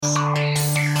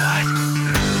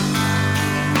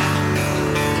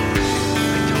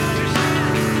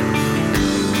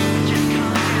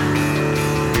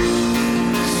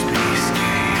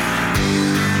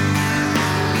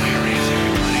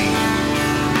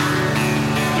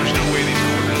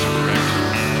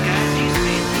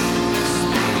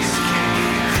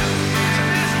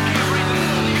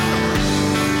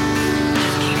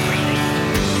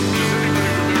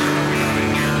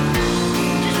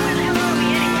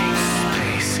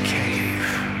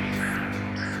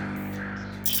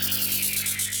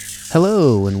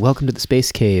Hello, and welcome to the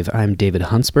Space Cave. I'm David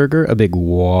Huntsberger, a big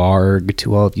warg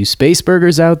to all of you space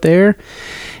burgers out there.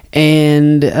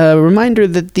 And a reminder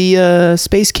that the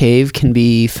Space Cave can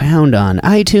be found on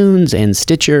iTunes and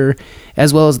Stitcher,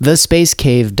 as well as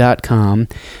thespacecave.com,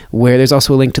 where there's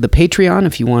also a link to the Patreon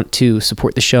if you want to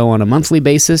support the show on a monthly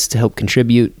basis to help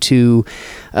contribute to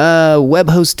web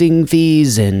hosting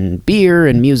fees and beer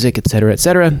and music, etc.,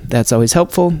 etc. That's always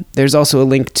helpful. There's also a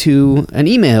link to an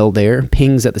email there,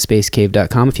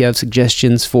 pings@thespacecave.com, if you have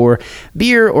suggestions for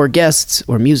beer or guests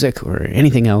or music or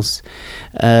anything else.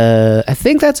 I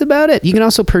think that's about it. You can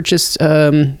also purchase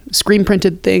screen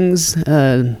printed things,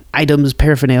 items,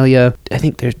 paraphernalia. I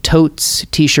think they're totes,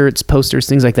 t-shirts, posters,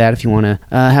 things like that if you want to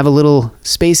have a little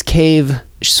Space Cave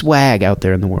swag out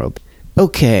there in the world.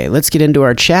 Okay, let's get into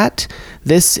our chat.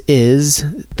 This is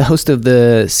the host of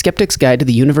the Skeptic's Guide to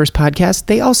the Universe podcast.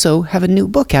 They also have a new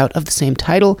book out of the same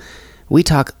title. We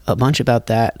talk a bunch about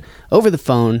that over the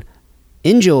phone.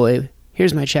 Enjoy.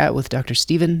 Here's my chat with Dr.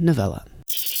 Stephen Novella.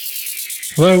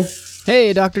 Hello.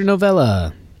 Hey, Dr.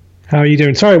 Novella. How are you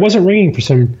doing? Sorry, it wasn't ringing for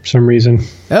some reason.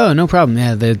 Oh, no problem.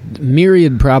 Yeah, the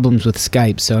myriad problems with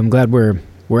Skype, so I'm glad we're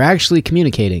actually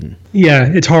communicating. Yeah,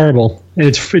 it's horrible. And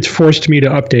it's forced me to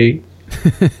update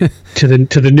to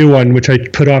the new one, which I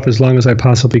put off as long as I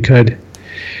possibly could.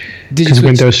 Because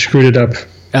Windows screwed it up.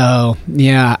 Oh,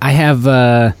 yeah. I have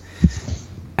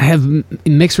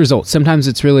mixed results. Sometimes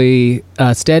it's really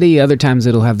steady. Other times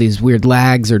it'll have these weird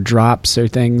lags or drops or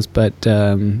things. But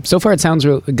so far it sounds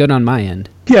real good on my end.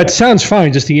 Yeah, it sounds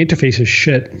fine. Just the interface is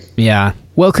shit. Yeah.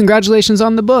 Well, congratulations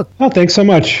on the book. Oh, thanks so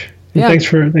much. Yeah. Thanks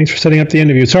for setting up the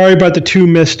interview. Sorry about the 2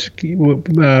 missed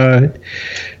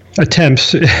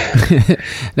attempts.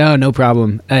 No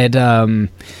problem.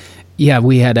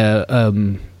 We had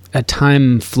a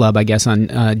time flub, I guess.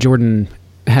 On Jordan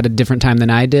had a different time than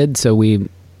I did, so we.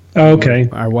 Okay.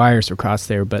 Our wires were crossed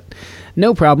there, but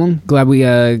no problem. Glad we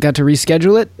got to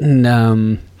reschedule it, and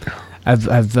I've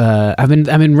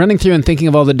been running through and thinking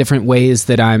of all the different ways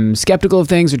that I'm skeptical of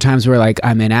things, or times where like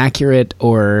I'm inaccurate,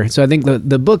 so I think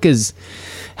the book is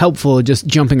helpful, just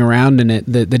jumping around in it,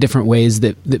 the different ways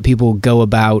that people go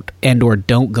about and or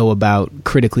don't go about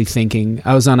critically thinking.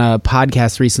 I was on a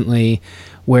podcast recently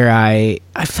where I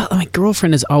felt like my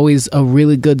girlfriend is always a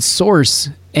really good source.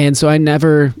 And so I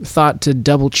never thought to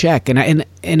double check. And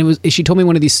she told me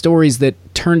one of these stories that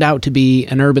turned out to be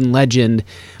an urban legend,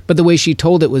 but the way she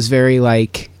told it was very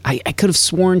like, I could have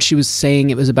sworn she was saying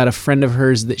it was about a friend of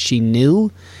hers that she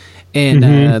knew. And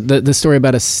the story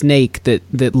about a snake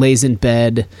that lays in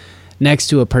bed next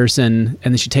to a person,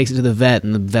 and then she takes it to the vet,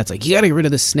 and the vet's like, you gotta get rid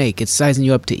of this snake. It's sizing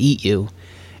you up to eat you.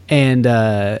 And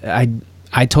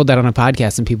I told that on a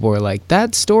podcast, and people were like,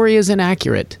 that story is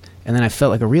inaccurate. And then I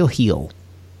felt like a real heel.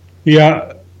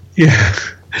 Yeah. You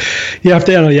have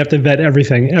to vet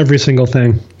everything, every single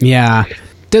thing. Yeah.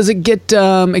 Does it get?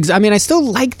 I mean, I still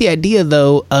like the idea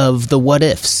though of the what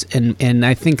ifs, and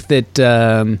I think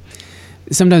that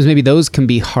sometimes maybe those can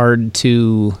be hard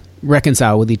to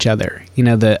reconcile with each other. You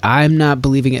know, that I'm not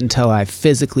believing it until I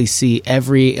physically see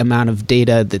every amount of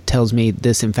data that tells me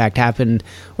this in fact happened.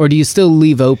 Or do you still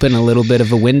leave open a little bit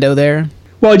of a window there?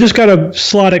 Well, I just got to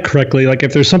slot it correctly. Like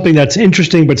if there's something that's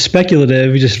interesting but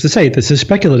speculative, you just have to say this is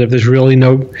speculative. There's really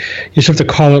no, you just have to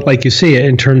call it like you see it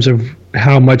in terms of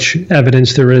how much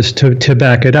evidence there is to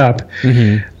back it up.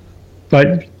 Mm-hmm.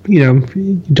 But,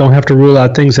 you don't have to rule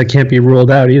out things that can't be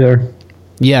ruled out either.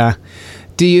 Yeah.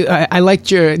 Do you? I liked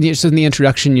so in the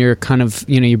introduction, your kind of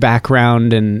your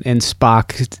background and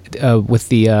Spock with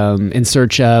the In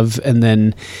Search Of, and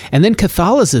then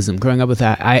Catholicism. Growing up with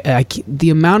that, the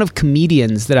amount of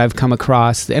comedians that I've come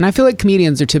across, and I feel like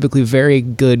comedians are typically very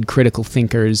good critical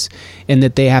thinkers in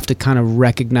that they have to kind of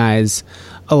recognize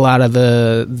a lot of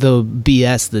the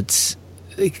BS that's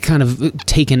kind of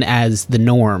taken as the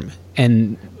norm.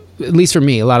 And at least for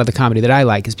me, a lot of the comedy that I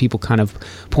like is people kind of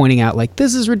pointing out like,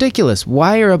 this is ridiculous.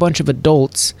 Why are a bunch of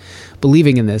adults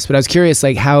believing in this? But I was curious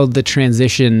like how the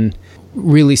transition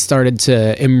really started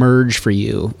to emerge for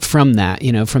you from that,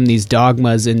 from these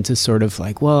dogmas into sort of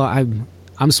like, well,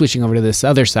 I'm switching over to this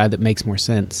other side that makes more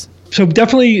sense. So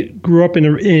definitely grew up in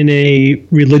a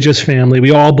religious family.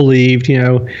 We all believed,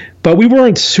 but we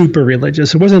weren't super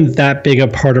religious. It wasn't that big a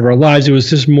part of our lives. It was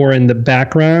just more in the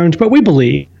background, but we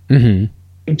believed. Mm-hmm.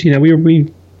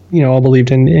 We all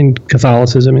believed in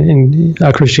Catholicism and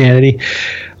Christianity.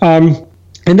 And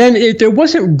then there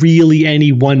wasn't really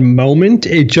any one moment.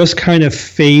 It just kind of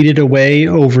faded away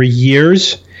over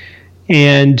years.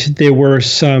 And there were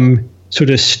some sort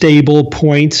of stable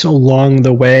points along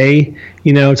the way.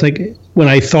 It's like when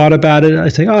I thought about it, I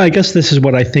think, I guess this is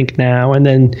what I think now. And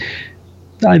then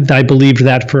I believed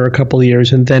that for a couple of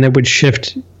years, and then it would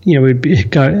shift. It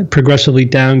got progressively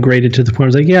downgraded to the point where I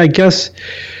was like, yeah, I guess,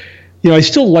 I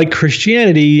still like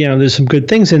Christianity. There's some good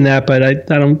things in that, but I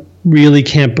don't really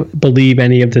can't believe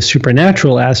any of the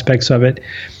supernatural aspects of it.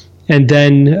 And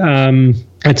then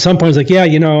at some point, I was like, yeah,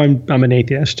 I'm an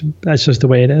atheist. That's just the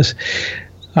way it is.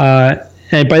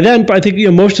 And by then, I think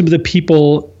most of the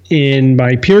people in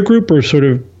my peer group are sort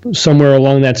of somewhere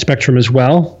along that spectrum as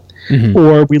well. Mm-hmm.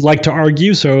 Or we like to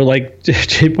argue, so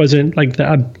it wasn't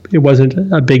it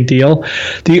wasn't a big deal.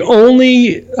 The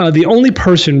only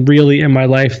person really in my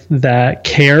life that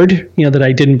cared, that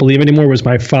I didn't believe anymore, was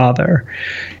my father.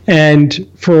 And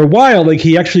for a while,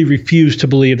 he actually refused to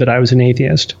believe that I was an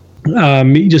atheist.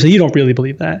 He just said, "You don't really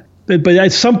believe that." But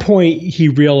at some point, he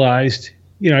realized.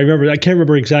 I can't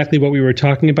remember exactly what we were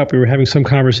talking about, but we were having some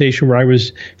conversation where I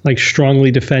was strongly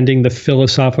defending the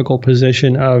philosophical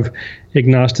position of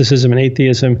agnosticism and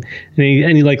atheism.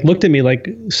 And he looked at me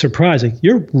surprised,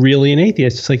 "You're really an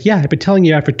atheist?" It's like, "Yeah, I've been telling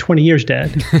you that for 20 years,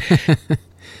 Dad."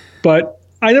 But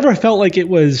I never felt like it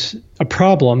was a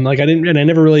problem. I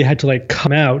never really had to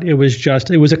come out. It was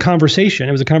a conversation.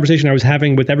 It was a conversation I was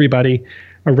having with everybody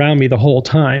around me the whole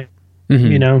time.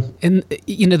 Mm-hmm. And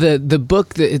the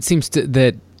book, that it seems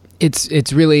that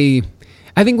it's really,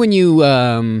 I think when you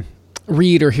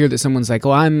read or hear that someone's like,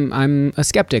 "Oh, I'm a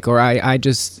skeptic," or I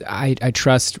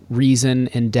trust reason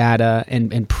and data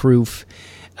and proof,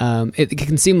 it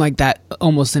can seem like that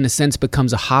almost in a sense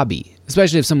becomes a hobby,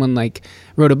 especially if someone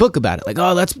wrote a book about it.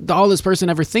 "Oh, that's all this person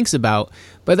ever thinks about."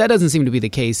 But that doesn't seem to be the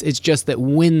case. It's just that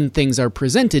when things are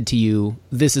presented to you,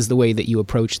 this is the way that you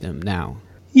approach them now.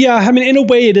 Yeah, I mean, in a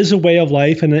way, it is a way of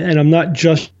life, and I'm not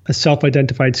just a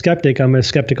self-identified skeptic. I'm a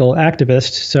skeptical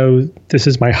activist, so this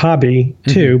is my hobby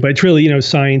too. Mm-hmm. But it's really,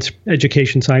 science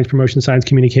education, science promotion, science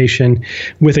communication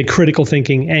with a critical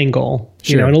thinking angle.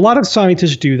 Sure. And a lot of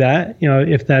scientists do that.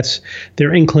 If that's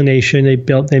their inclination,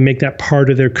 they make that part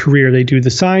of their career. They do the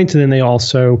science, and then they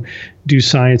also do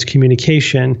science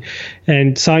communication,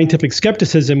 and scientific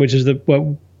skepticism, which is the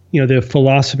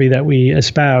philosophy that we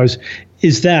espouse,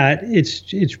 is that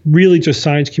it's really just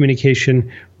science communication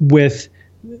with,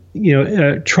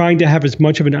 trying to have as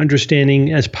much of an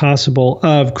understanding as possible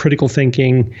of critical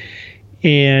thinking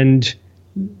and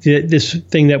this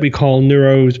thing that we call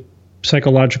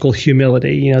neuropsychological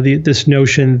humility. This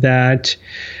notion that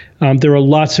there are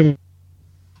lots of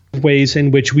ways in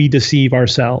which we deceive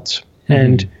ourselves, mm-hmm.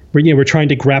 and we're trying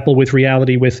to grapple with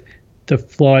reality with the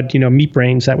flawed meat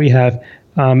brains that we have,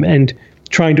 and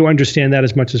trying to understand that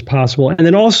as much as possible. And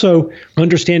then also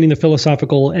understanding the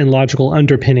philosophical and logical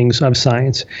underpinnings of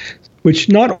science, which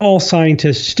not all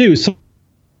scientists do. Some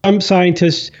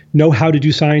scientists know how to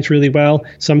do science really well.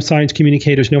 Some science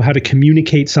communicators know how to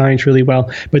communicate science really well,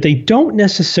 but they don't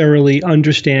necessarily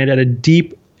understand at a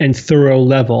deep and thorough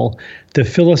level the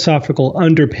philosophical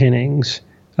underpinnings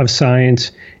of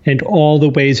science and all the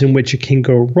ways in which it can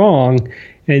go wrong.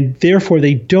 And therefore,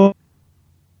 they don't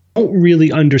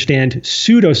really understand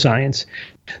pseudoscience.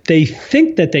 They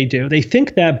think that they do. They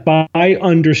think that by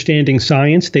understanding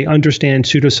science, they understand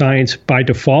pseudoscience by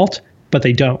default, but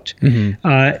they don't.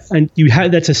 Mm-hmm.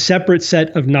 And that's a separate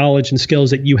set of knowledge and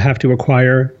skills that you have to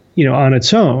acquire, on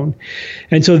its own.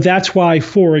 And so that's why,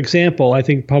 for example, I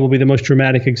think probably the most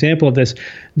dramatic example of this,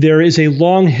 there is a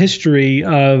long history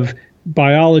of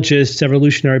biologists,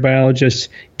 evolutionary biologists,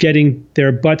 getting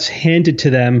their butts handed to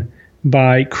them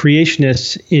by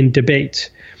creationists in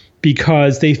debate,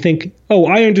 because they think, "Oh,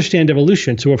 I understand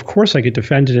evolution, so of course I could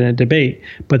defend it in a debate."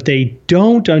 But they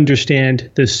don't understand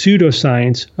the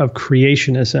pseudoscience of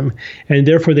creationism, and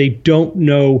therefore they don't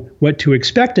know what to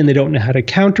expect, and they don't know how to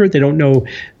counter it. They don't know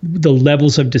the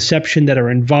levels of deception that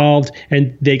are involved,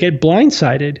 and they get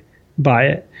blindsided by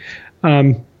it.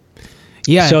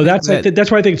 So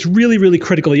that's why I think it's really, really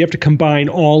critical. You have to combine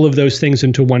all of those things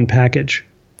into one package.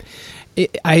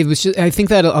 I think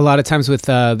that a lot of times with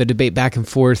the debate back and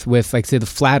forth with, say, the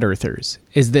flat earthers,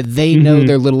 is that they know mm-hmm.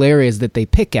 their little areas that they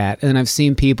pick at, and I've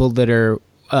seen people that are,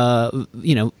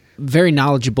 very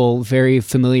knowledgeable, very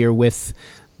familiar with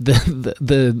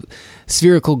the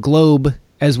spherical globe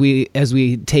as we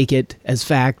take it as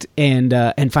fact, and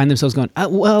find themselves going,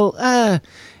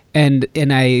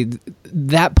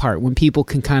 that part, when people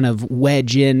can kind of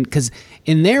wedge in, because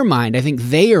in their mind, I think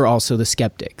they are also the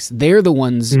skeptics. They're the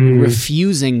ones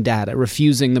refusing data,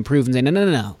 refusing the proof, and saying,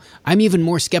 no, I'm even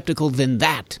more skeptical than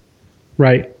that.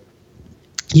 Right.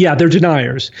 Yeah, they're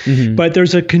deniers. Mm-hmm. But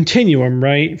there's a continuum,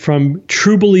 right, from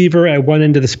true believer at one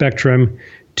end of the spectrum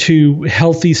to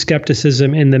healthy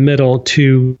skepticism in the middle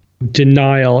to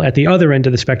denial at the other end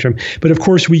of the spectrum. But of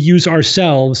course, we use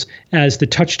ourselves as the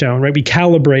touchstone, right? We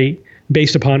calibrate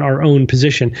based upon our own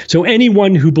position. So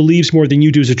anyone who believes more than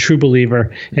you do is a true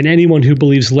believer, and anyone who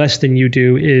believes less than you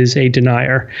do is a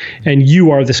denier. And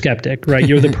you are the skeptic, right?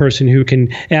 You're the person who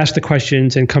can ask the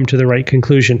questions and come to the right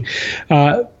conclusion.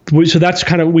 So that's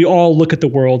kind of, we all look at the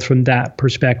world from that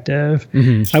perspective.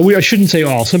 I shouldn't say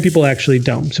all. Some people actually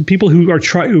don't. Some people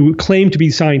who claim to be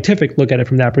scientific look at it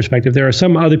from that perspective. There are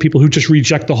some other people who just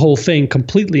reject the whole thing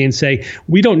completely and say,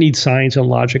 we don't need science and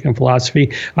logic and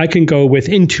philosophy. I can go with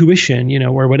intuition,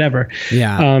 or whatever.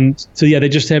 Yeah. So yeah, they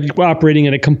just have operating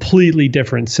in a completely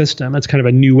different system. That's kind of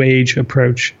a new age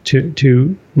approach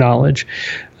to knowledge.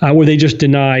 Where they just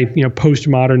deny,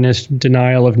 postmodernist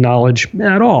denial of knowledge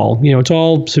at all. It's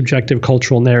all subjective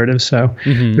cultural narrative. So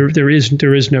there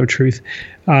is no truth.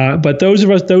 But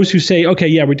those who say, okay,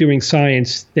 yeah, we're doing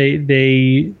science,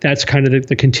 that's kind of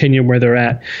the continuum where they're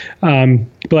at.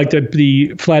 But like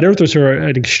the flat earthers are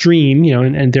an extreme,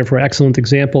 and therefore excellent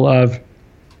example of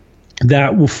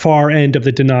that far end of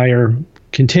the denier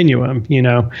continuum.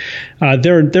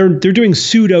 They're doing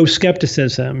pseudo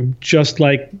skepticism, just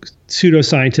like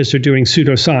pseudoscientists are doing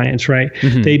pseudoscience, right?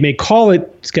 They may call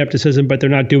it skepticism, but they're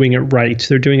not doing it right.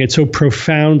 They're doing it so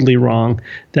profoundly wrong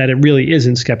that it really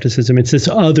isn't skepticism. It's this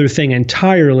other thing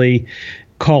entirely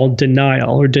called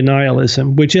denial or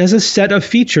denialism, which has a set of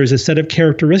features, a set of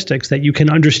characteristics that you can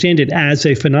understand it as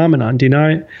a phenomenon.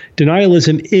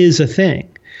 Denialism is a thing.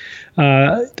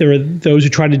 There are those who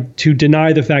try to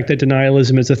deny the fact that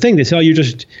denialism is a thing. They say, oh, you're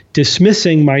just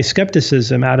dismissing my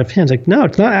skepticism out of hand. It's like, no,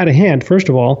 it's not out of hand. First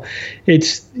of all,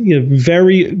 it's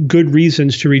very good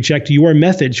reasons to reject your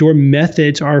methods. Your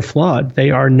methods are flawed.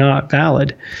 They are not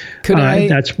valid.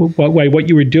 That's what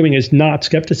you were doing is not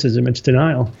skepticism. It's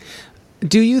denial.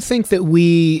 Do you think that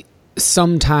we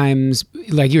sometimes,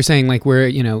 like you're saying, like where,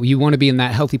 you want to be in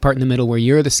that healthy part in the middle where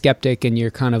you're the skeptic and you're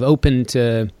kind of open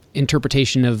to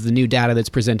interpretation of the new data that's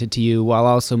presented to you while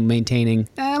also maintaining,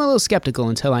 I'm a little skeptical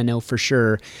until I know for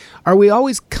sure. Are we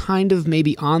always kind of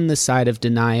maybe on the side of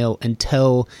denial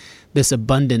until this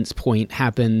abundance point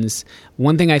happens?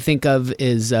 One thing I think of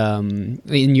is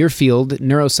in your field,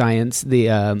 neuroscience,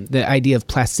 the idea of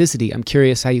plasticity. I'm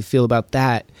curious how you feel about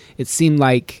that. It seemed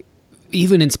like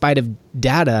even in spite of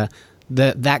data,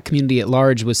 that community at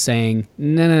large was saying,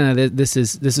 no, this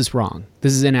is wrong.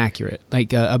 This is inaccurate.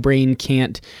 Like a brain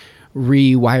can't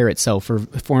rewire itself or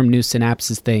form new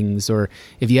synapses things, or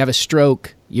if you have a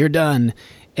stroke, you're done.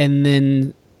 And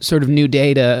then sort of new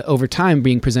data over time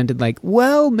being presented like,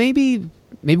 well, maybe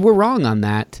we're wrong on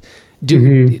that.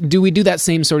 Do we do that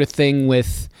same sort of thing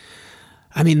with,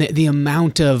 the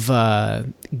amount of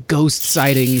ghost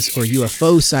sightings or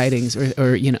UFO sightings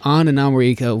or on and on where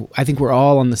you go, I think we're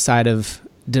all on the side of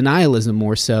denialism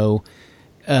more so.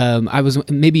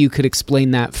 Maybe you could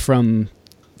explain that from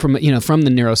the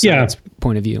neuroscience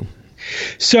point of view.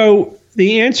 So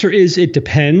the answer is it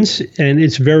depends, and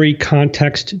it's very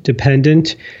context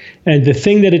dependent. And the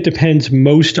thing that it depends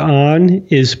most on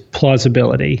is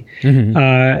plausibility.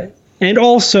 And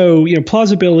also,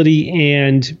 plausibility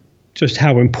and just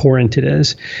how important it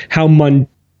is, how mundane,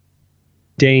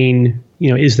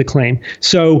 is the claim.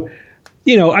 So,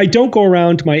 I don't go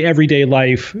around my everyday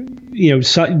life,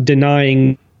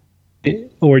 denying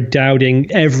or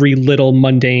doubting every little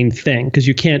mundane thing, because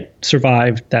you can't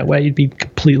survive that way. You'd be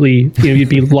completely, you'd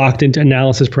be locked into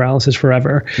analysis paralysis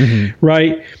forever,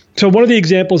 right? So one of the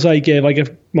examples I give, like if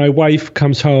my wife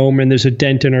comes home and there's a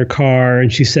dent in her car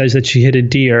and she says that she hit a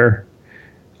deer,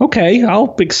 okay,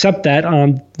 I'll accept that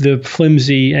on the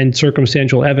flimsy and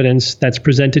circumstantial evidence that's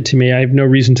presented to me. I have no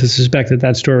reason to suspect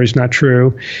that story is not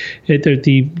true.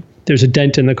 There's a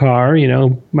dent in the car.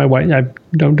 My wife, I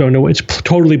don't know. It's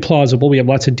totally plausible. We have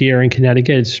lots of deer in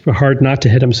Connecticut. It's hard not to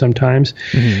hit them sometimes.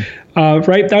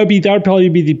 Right? That would probably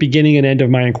be the beginning and end of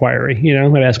my inquiry.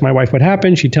 I'd ask my wife what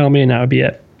happened. She'd tell me, and that would be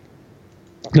it.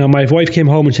 Now, my wife came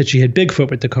home and said she hit Bigfoot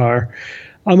with the car.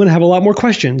 I'm going to have a lot more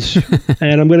questions,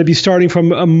 and I'm going to be starting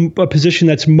from a position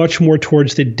that's much more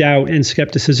towards the doubt and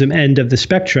skepticism end of the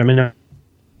spectrum. And I'm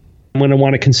going to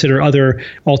want to consider other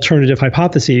alternative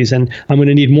hypotheses, and I'm going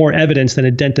to need more evidence than a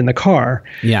dent in the car.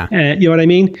 Yeah. You know what I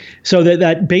mean? So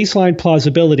that baseline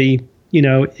plausibility,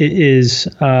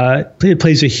 it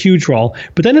plays a huge role.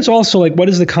 But then it's also like, what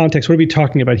is the context? What are we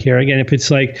talking about here? Again, if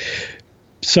it's like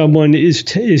someone is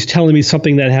telling me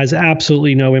something that has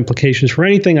absolutely no implications for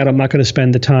anything, I'm not going to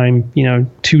spend the time,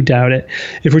 to doubt it.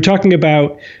 If we're talking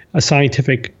about a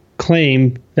scientific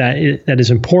claim that is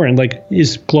important, like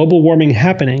is global warming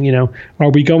happening?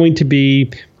 Are we going to be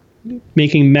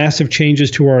making massive changes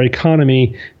to our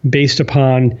economy based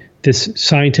upon this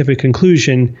scientific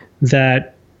conclusion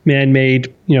that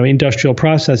man-made, industrial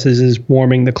processes is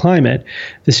warming the climate.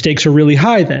 The stakes are really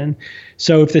high then.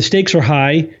 So if the stakes are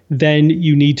high, then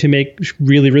you need to make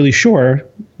really, really sure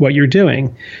what you're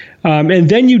doing. And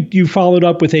then you followed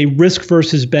up with a risk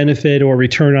versus benefit or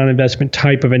return on investment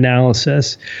type of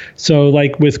analysis. So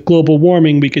like with global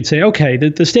warming, we could say, okay,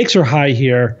 the stakes are high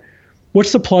here.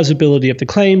 What's the plausibility of the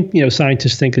claim?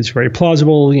 Scientists think it's very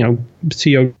plausible.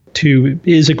 CO2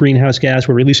 is a greenhouse gas.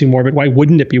 We're releasing more of it. Why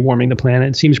wouldn't it be warming the planet?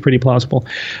 It seems pretty plausible.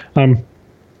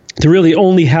 They're really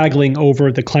only haggling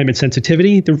over the climate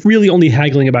sensitivity. They're really only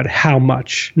haggling about how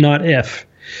much, not if.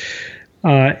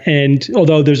 And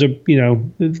although there's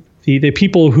the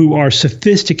people who are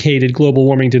sophisticated global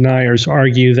warming deniers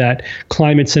argue that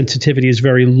climate sensitivity is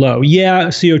very low. Yeah,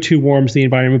 CO2 warms the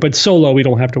environment, but so low we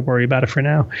don't have to worry about it for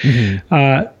now.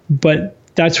 Mm-hmm. But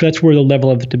that's where the level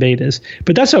of the debate is.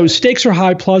 But that's how stakes are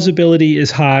high, plausibility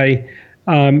is high.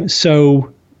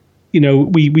 So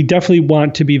we definitely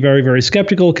want to be very, very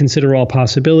skeptical, consider all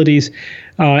possibilities,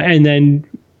 and then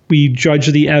we judge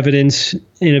the evidence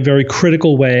in a very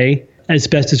critical way as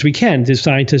best as we can. The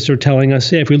scientists are telling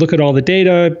us, if we look at all the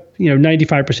data,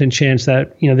 95% chance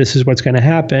that this is what's going to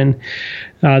happen.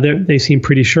 They seem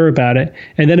pretty sure about it.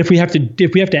 And then if we have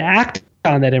to act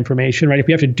on that information, right? If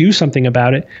we have to do something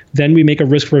about it, then we make a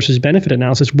risk versus benefit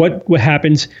analysis. What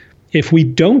happens if we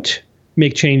don't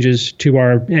make changes to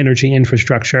our energy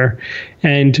infrastructure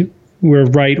and we're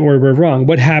right or we're wrong?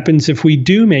 What happens if we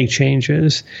do make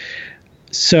changes?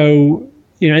 So,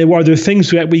 are there things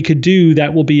that we could do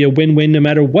that will be a win-win no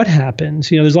matter what happens?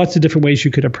 There's lots of different ways you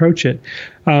could approach it.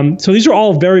 So these are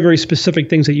all very, very specific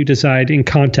things that you decide in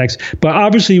context. But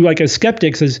obviously, like as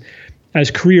skeptics,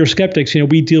 as career skeptics,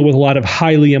 we deal with a lot of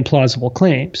highly implausible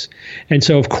claims. And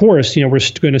so, of course, we're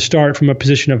going to start from a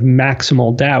position of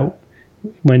maximal doubt.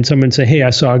 When someone say, hey, I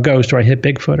saw a ghost or I hit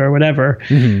Bigfoot or whatever,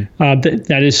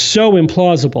 that is so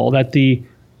implausible that the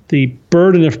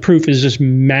burden of proof is just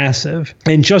massive.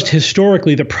 And just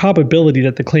historically, the probability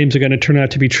that the claims are going to turn out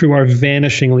to be true are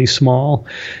vanishingly small.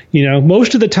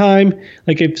 Most of the time,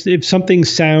 like if something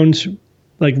sounds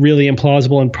like really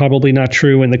implausible and probably not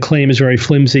true and the claim is very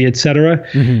flimsy, et cetera,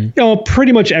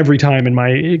 pretty much every time in my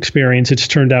experience, it's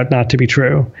turned out not to be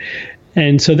true.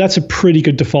 And so that's a pretty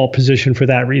good default position for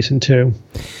that reason, too.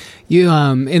 You,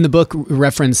 in the book,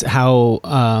 reference how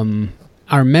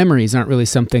our memories aren't really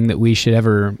something that we should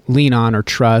ever lean on or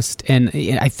trust. And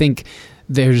I think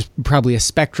there's probably a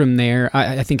spectrum there.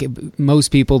 I think most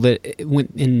people that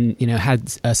went in,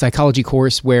 had a psychology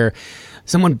course where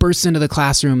someone bursts into the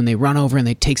classroom and they run over and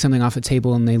they take something off the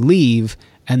table and they leave.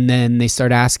 And then they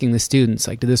start asking the students,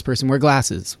 like, did this person wear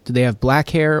glasses? Did they have black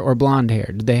hair or blonde hair?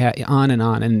 Did they have on and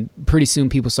on? And pretty soon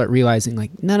people start realizing,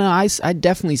 like, no, I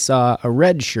definitely saw a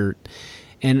red shirt.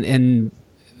 And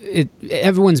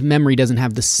everyone's memory doesn't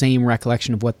have the same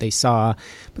recollection of what they saw.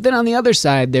 But then on the other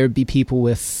side, there would be people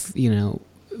with,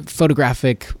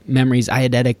 photographic memories,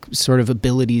 eidetic sort of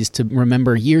abilities to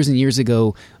remember years and years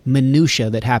ago minutia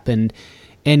that happened.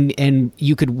 And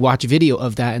you could watch video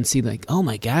of that and see like, oh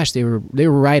my gosh, they were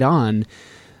right on.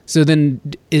 So then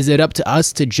is it up to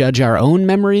us to judge our own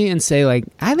memory and say like,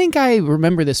 I think I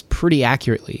remember this pretty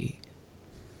accurately?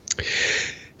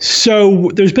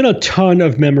 So there's been a ton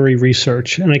of memory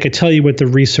research, and I could tell you what the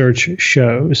research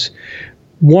shows.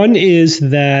 One is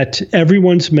that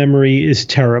everyone's memory is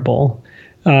terrible.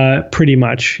 Pretty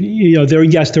much,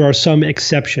 there are some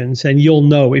exceptions, and you'll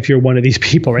know if you're one of these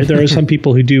people, right? There are some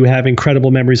people who do have incredible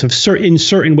memories of in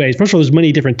certain ways. First of all, there's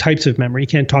many different types of memory. You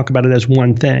can't talk about it as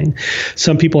one thing.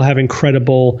 Some people have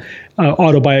incredible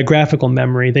autobiographical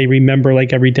memory. They remember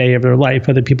like every day of their life.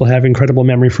 Other people have incredible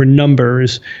memory for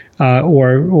numbers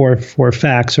or for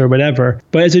facts or whatever.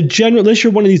 But as a general, unless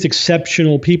you're one of these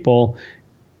exceptional people,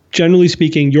 generally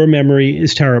speaking, your memory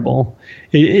is terrible.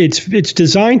 It's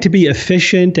designed to be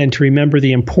efficient and to remember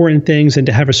the important things and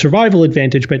to have a survival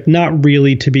advantage, but not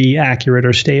really to be accurate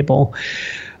or stable.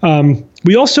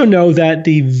 We also know that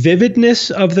the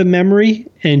vividness of the memory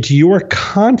and your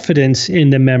confidence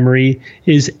in the memory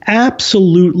is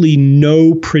absolutely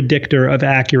no predictor of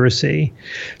accuracy.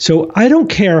 So I don't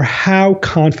care how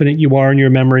confident you are in your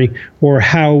memory or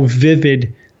how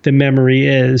vivid the memory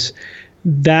is.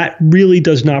 That really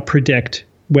does not predict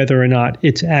whether or not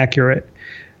it's accurate.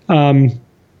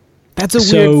 That's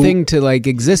a weird thing to like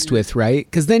exist with, right?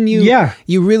 Because then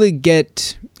you really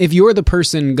get, if you're the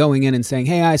person going in and saying,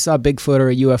 hey, I saw Bigfoot or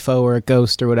a UFO or a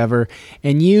ghost or whatever,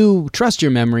 and you trust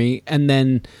your memory, and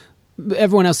then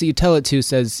everyone else that you tell it to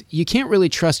says, you can't really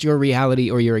trust your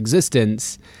reality or your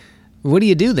existence, what do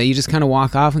you do then? You just kind of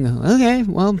walk off and go, okay,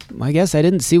 well, I guess I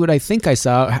didn't see what I think I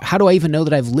saw. How do I even know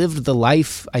that I've lived the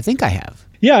life I think I have?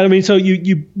 Yeah, I mean, so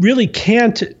you really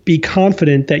can't be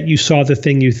confident that you saw the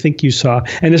thing you think you saw.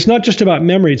 And it's not just about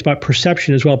memory, it's about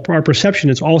perception as well. Our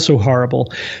perception is also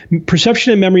horrible.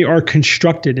 Perception and memory are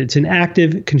constructed. It's an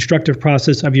active, constructive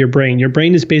process of your brain. Your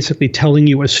brain is basically telling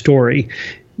you a story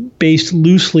based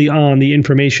loosely on the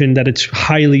information that it's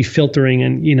highly filtering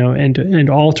and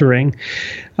altering,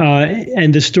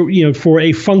 and the story, for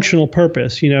a functional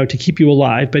purpose, to keep you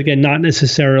alive, but again, not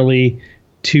necessarily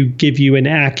to give you an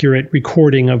accurate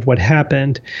recording of what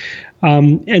happened.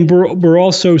 And we're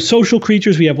also social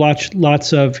creatures. We have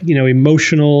lots of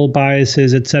emotional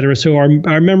biases, et cetera. So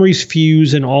our memories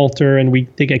fuse and alter, and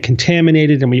they get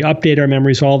contaminated, and we update our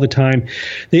memories all the time.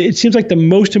 It seems like the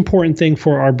most important thing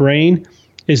for our brain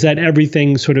is that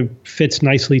everything sort of fits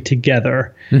nicely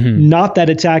together, not that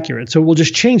it's accurate. So we'll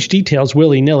just change details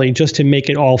willy-nilly just to make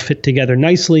it all fit together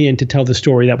nicely and to tell the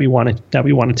story that we want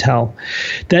to tell.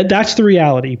 That's the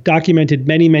reality, documented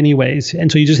many, many ways.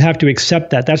 And so you just have to accept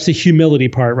that. That's the humility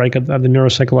part, right, of the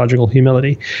neuropsychological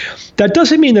humility. That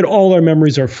doesn't mean that all our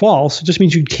memories are false. It just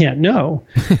means you can't know.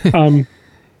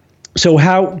 So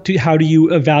how do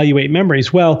you evaluate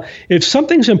memories? Well, if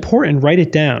something's important, write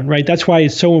it down, right? That's why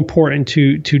it's so important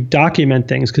to document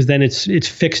things, because then it's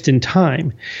fixed in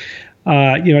time. You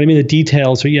know what I mean? The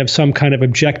details, or you have some kind of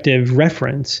objective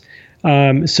reference.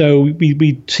 So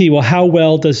we see, well, how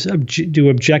well do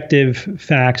objective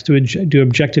facts, do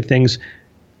objective things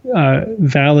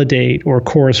validate or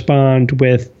correspond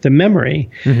with the memory?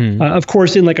 Of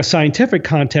course, in like a scientific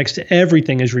context,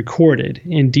 everything is recorded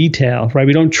in detail, right?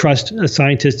 We don't trust a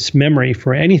scientist's memory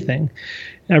for anything.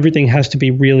 Everything has to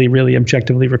be really, really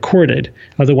objectively recorded.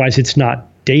 Otherwise, it's not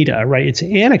data, right? It's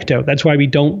anecdote. That's why we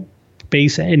don't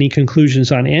base any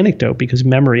conclusions on anecdote, because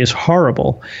memory is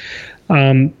horrible.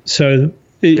 But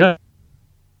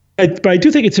I do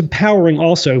think it's empowering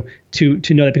also to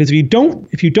know that, because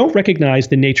if you don't recognize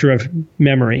the nature of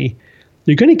memory,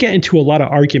 you're going to get into a lot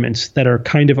of arguments that are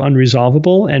kind of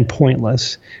unresolvable and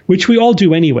pointless, which we all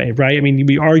do anyway, right? I mean,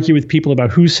 we argue with people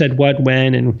about who said what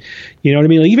when, and you know what I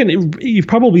mean? Like, even you've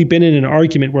probably been in an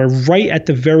argument where right at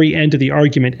the very end of the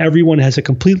argument, everyone has a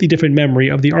completely different memory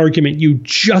of the argument you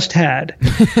just had,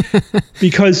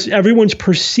 because everyone's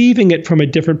perceiving it from a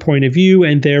different point of view,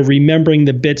 and they're remembering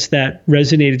the bits that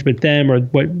resonated with them, or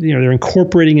what they're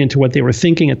incorporating into what they were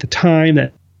thinking at the time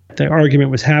that the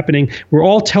argument was happening. We're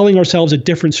all telling ourselves a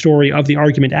different story of the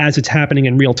argument as it's happening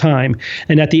in real time,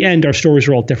 and at the end, our stories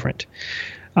are all different.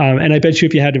 And I bet you,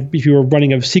 if you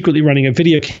were secretly running a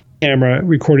video camera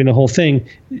recording the whole thing,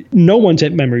 no one's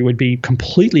memory would be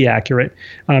completely accurate.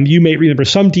 You may remember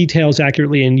some details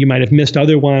accurately, and you might have missed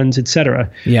other ones,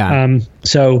 etc. Yeah.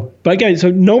 But again,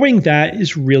 so knowing that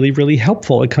is really, really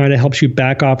helpful. It kind of helps you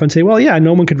back off and say, well, yeah,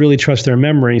 no one could really trust their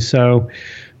memory, so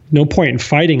no point in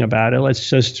fighting about it. Let's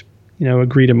just,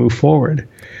 agree to move forward.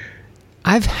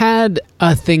 I've had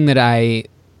a thing that I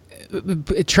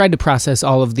tried to process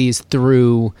all of these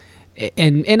through,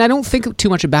 and I don't think too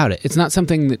much about it. It's not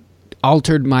something that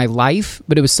altered my life,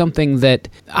 but it was something that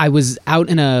I was I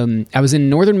was in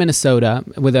northern Minnesota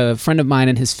with a friend of mine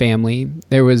and his family.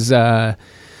 There was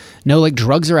no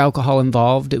drugs or alcohol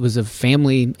involved. It was a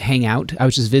family hangout. I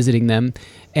was just visiting them,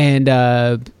 and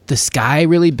the sky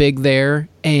really big there,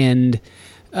 and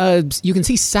you can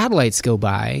see satellites go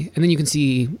by, and then you can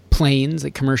see planes,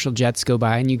 like commercial jets, go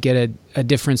by, and you get a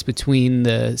difference between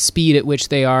the speed at which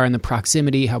they are and the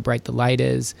proximity, how bright the light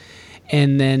is.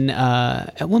 And then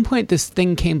at one point, this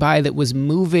thing came by that was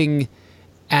moving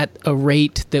at a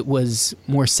rate that was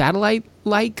more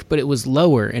satellite-like, but it was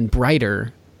lower and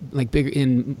brighter, like bigger,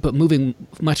 but moving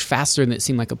much faster than it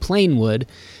seemed like a plane would.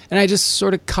 And I just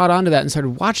sort of caught onto that and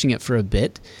started watching it for a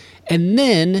bit, and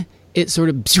then it sort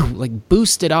of like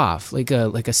boosted off like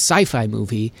a sci-fi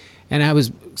movie, and I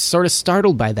was sort of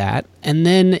startled by that. And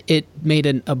then it made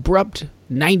an abrupt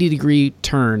 90-degree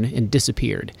turn and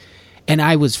disappeared. And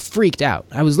I was freaked out.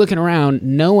 I was looking around.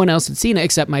 No one else had seen it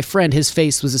except my friend. His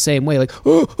face was the same way, like,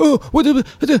 what?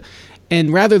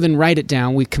 And rather than write it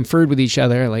down, we conferred with each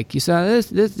other, like, you saw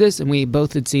this, and we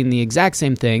both had seen the exact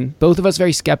same thing. Both of us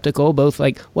very skeptical, both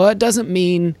like, well, it doesn't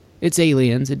mean it's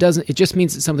aliens. It just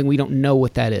means it's something we don't know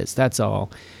what that is. That's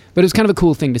all. But it was kind of a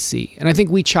cool thing to see. And I think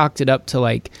we chalked it up to,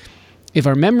 like, if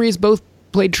our memories both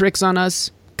played tricks on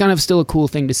us, kind of still a cool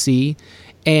thing to see.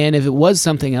 And if it was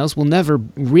something else, we'll never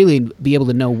really be able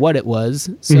to know what it was.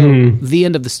 So the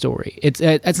end of the story. It's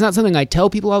not something I tell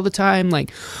people all the time,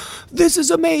 like, this is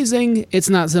amazing. It's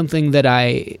not something that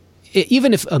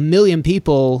even if a million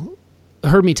people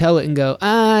heard me tell it and go,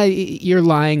 you're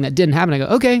lying, that didn't happen. I go,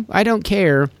 okay, I don't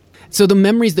care. So the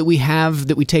memories that we have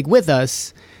that we take with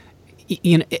us,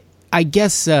 I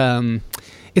guess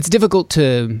it's difficult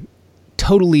to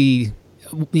totally,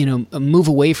 move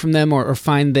away from them or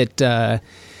find that,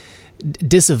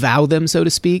 disavow them, so to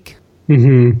speak.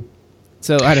 Mm-hmm.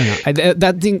 So I don't know.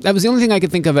 That was the only thing I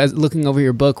could think of as looking over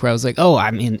your book, where I was like, oh, I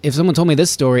mean, if someone told me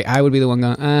this story, I would be the one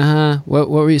going, what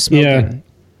were you smoking?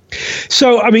 Yeah.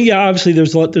 So, I mean, yeah, obviously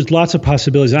there's lots of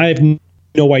possibilities. I have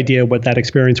no idea what that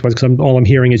experience was, because all I'm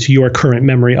hearing is your current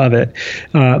memory of it.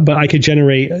 But I could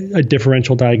generate a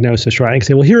differential diagnosis, right? I can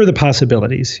say, well, here are the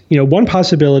possibilities. One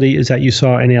possibility is that you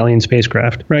saw an alien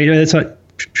spacecraft, right? It's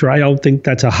sure, I don't think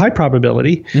that's a high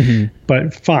probability,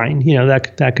 but fine.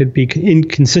 That could be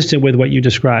inconsistent with what you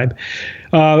describe.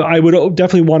 I would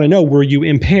definitely want to know, were you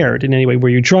impaired in any way? Were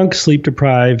you drunk, sleep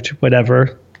deprived,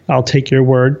 whatever? I'll take your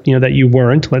word, that you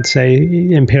weren't, let's say,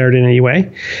 impaired in any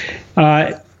way.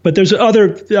 But there's other,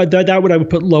 that I would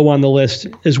put low on the list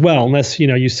as well, unless,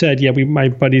 you said, my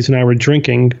buddies and I were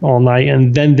drinking all night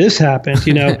and then this happened,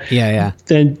 Yeah.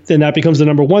 Then that becomes the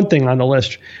number one thing on the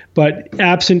list. But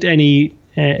absent any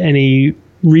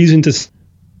reason to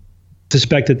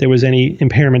suspect that there was any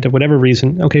impairment of whatever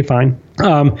reason, okay, fine.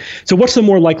 So what's the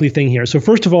more likely thing here? So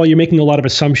first of all, you're making a lot of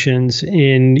assumptions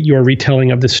in your retelling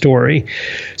of the story.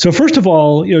 So first of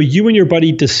all, you and your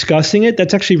buddy discussing it,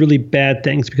 that's actually really bad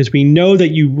things, because we know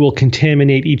that you will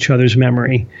contaminate each other's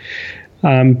memory.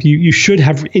 You should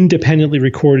have independently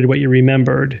recorded what you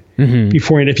remembered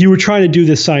beforehand, if you were trying to do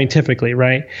this scientifically,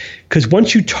 right? Because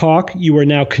once you talk, you are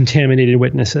now contaminated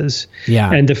witnesses.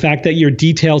 Yeah. And the fact that your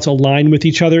details align with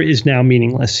each other is now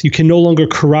meaningless. You can no longer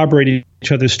corroborate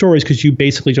each other's stories, because you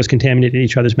basically just contaminated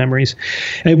each other's memories.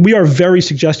 And we are very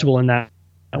suggestible in that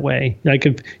way. Like,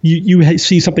 if you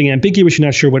see something ambiguous, you're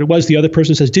not sure what it was, the other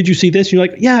person says, did you see this? And you're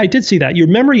like, yeah, I did see that. Your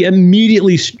memory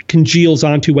immediately congeals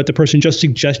onto what the person just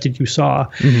suggested you saw.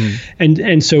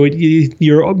 And so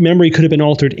your memory could have been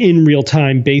altered in real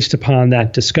time based upon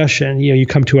that discussion. You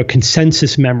come to a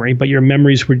consensus memory, but your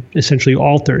memories were essentially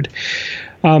altered.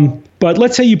 But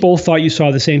let's say you both thought you saw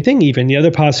the same thing. Even the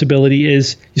other possibility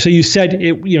is, so you said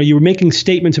it, you were making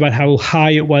statements about how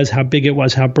high it was, how big it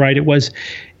was, how bright it was.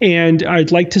 And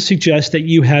I'd like to suggest that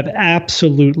you have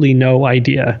absolutely no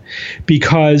idea,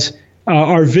 because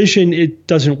our vision, it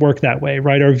doesn't work that way,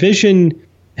 right? Our vision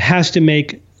has to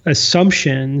make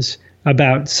assumptions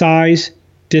about size,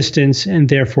 distance, and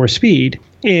therefore speed.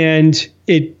 And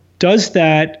it does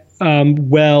that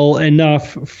well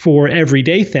enough for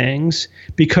everyday things,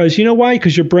 because you know why?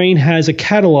 Because your brain has a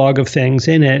catalog of things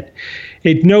in it.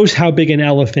 It knows how big an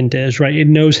elephant is, right? It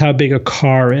knows how big a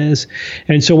car is.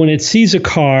 And so when it sees a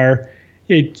car,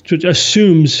 it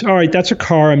assumes, all right, that's a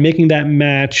car. I'm making that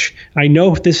match. I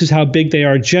know this is how big they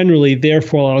are generally.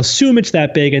 Therefore, I'll assume it's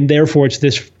that big, and therefore it's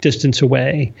this distance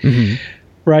away,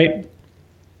 right?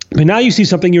 But now you see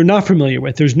something you're not familiar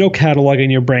with. There's no catalog in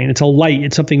your brain. It's a light.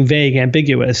 It's something vague,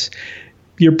 ambiguous.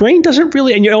 Your brain doesn't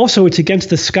really, and it's against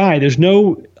the sky. There's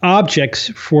no objects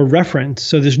for reference.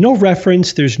 So there's no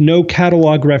reference. There's no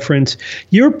catalog reference.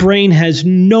 Your brain has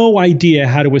no idea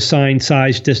how to assign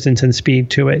size, distance, and speed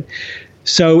to it.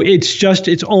 So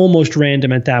it's almost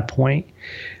random at that point.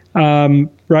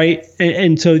 Right.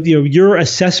 And so, your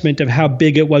assessment of how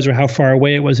big it was or how far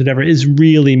away it was, whatever, is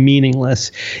really meaningless.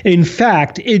 In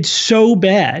fact, it's so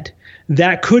bad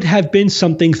that could have been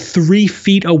something 3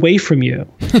 feet away from you.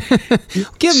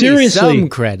 Give me some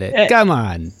credit. Come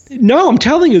on. No, I'm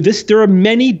telling you this. There are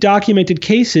many documented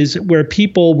cases where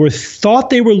people thought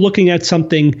they were looking at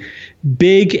something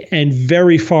big and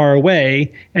very far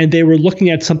away, and they were looking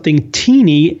at something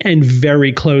teeny and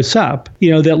very close up.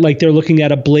 That like they're looking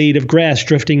at a blade of grass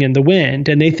drifting in the wind,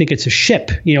 and they think it's a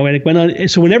ship. And it went on.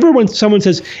 So when someone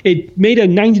says it made a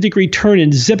 90-degree turn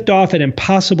and zipped off at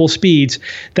impossible speeds,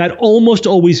 that almost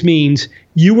always means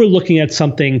you were looking at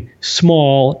something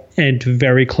small and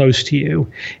very close to you,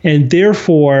 and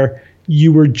therefore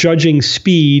you were judging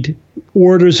speed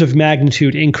orders of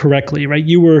magnitude incorrectly, right?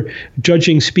 You were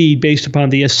judging speed based upon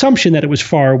the assumption that it was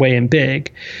far away and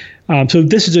big. So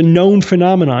this is a known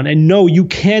phenomenon. And no, you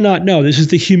cannot know. This is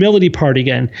the humility part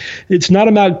again. It's not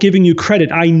about giving you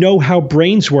credit. I know how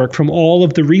brains work from all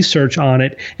of the research on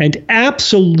it. And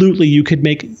absolutely, you could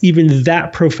make even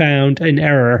that profound an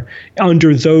error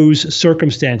under those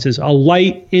circumstances. A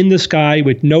light in the sky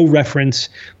with no reference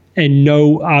and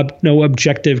no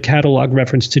objective catalog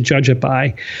reference to judge it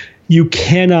by. You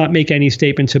cannot make any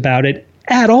statements about it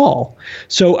at all.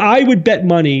 So I would bet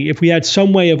money, if we had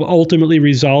some way of ultimately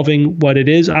resolving what it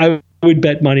is, I would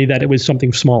bet money that it was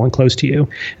something small and close to you.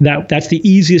 That's the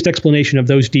easiest explanation of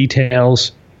those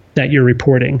details that you're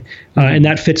reporting. And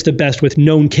that fits the best with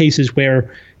known cases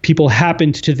where people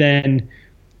happened to then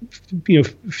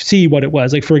see what it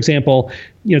was. Like, for example,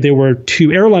 there were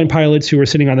two airline pilots who were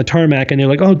sitting on the tarmac, and they're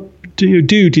like, oh, dude,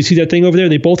 do you see that thing over there?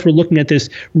 They both were looking at this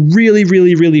really,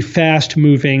 really, really fast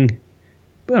moving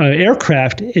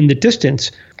aircraft in the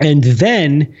distance. And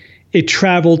then it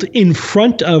traveled in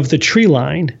front of the tree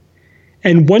line.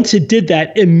 And once it did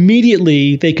that,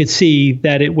 immediately they could see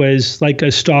that it was like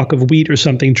a stalk of wheat or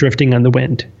something drifting on the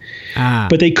wind.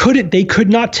 But they could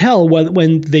not tell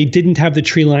when they didn't have the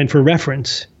tree line for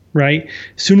reference, right?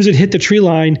 As soon as it hit the tree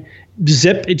line,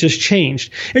 zip, it just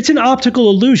changed. It's an optical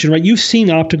illusion, right? You've seen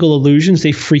optical illusions.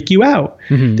 They freak you out.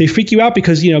 They freak you out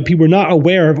because, people are not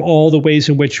aware of all the ways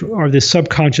in which the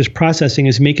subconscious processing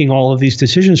is making all of these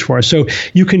decisions for us. So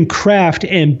you can craft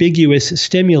ambiguous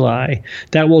stimuli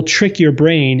that will trick your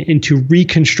brain into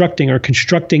reconstructing or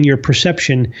constructing your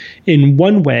perception in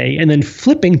one way and then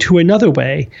flipping to another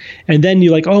way. And then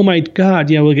you're like, oh my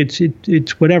God,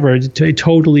 it's whatever. It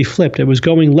totally flipped. It was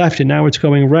going left and now it's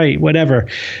going right, whatever.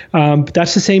 But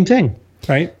that's the same thing,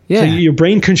 right? Yeah. So your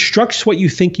brain constructs what you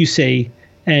think you see,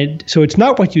 and so it's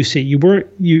not what you see. What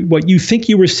you think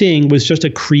you were seeing was just a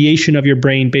creation of your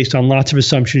brain based on lots of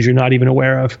assumptions you're not even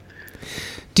aware of.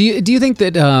 Do you think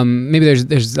that maybe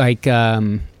there's like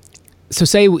so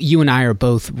say you and I are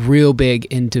both real big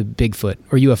into Bigfoot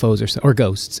or UFOs or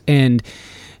ghosts, and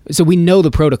so we know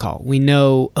the protocol. We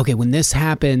know, okay, when this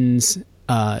happens,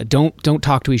 don't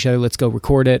talk to each other. Let's go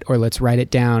record it, or let's write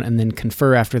it down and then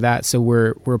confer after that. So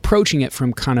we're approaching it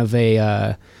from kind of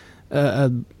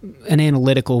an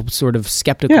analytical sort of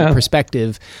skeptical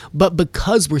perspective. But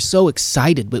because we're so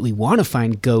excited, but we want to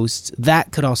find ghosts,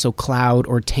 that could also cloud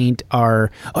or taint our,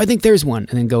 I think there's one,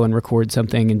 and then go and record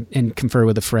something and confer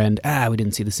with a friend. We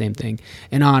didn't see the same thing,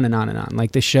 and on and on and on.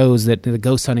 Like the shows the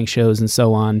ghost hunting shows and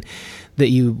so on, that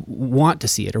you want to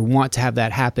see it or want to have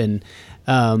that happen.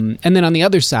 And then on the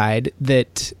other side,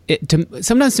 that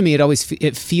sometimes to me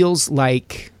it feels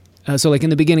like so like in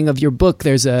the beginning of your book,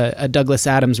 there's a Douglas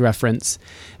Adams reference,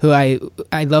 who I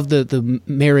love the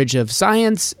marriage of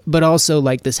science, but also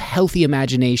like this healthy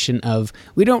imagination of,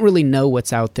 we don't really know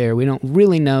what's out there, we don't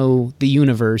really know the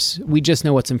universe, we just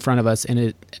know what's in front of us, and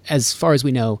it, as far as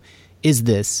we know, is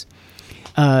this.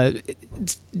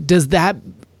 Does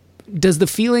the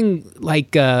feeling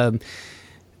like I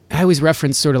always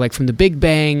reference sort of like from the Big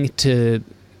Bang to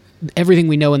everything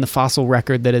we know in the fossil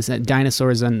record that is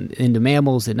dinosaurs and into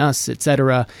mammals and us,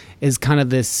 etc., is kind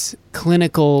of this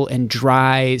clinical and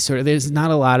dry sort of, there's not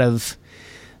a lot of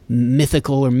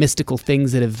mythical or mystical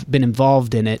things that have been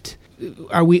involved in it.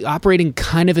 Are we operating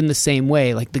kind of in the same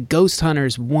way? Like the ghost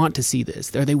hunters want to see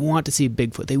this, or they want to see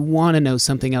Bigfoot. They want to know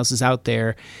something else is out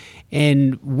there.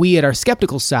 And we at our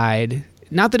skeptical side,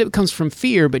 not that it comes from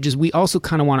fear, but just we also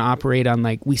kind of want to operate on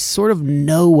like, we sort of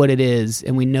know what it is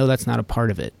and we know that's not a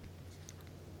part of it.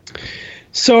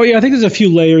 So, I think there's a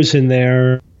few layers in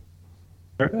there.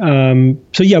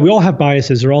 We all have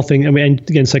biases. They're all things. And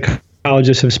again,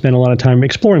 psychologists have spent a lot of time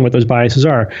exploring what those biases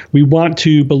are. We want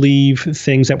to believe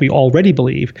things that we already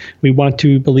believe. We want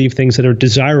to believe things that are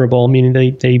desirable, meaning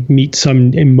they meet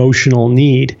some emotional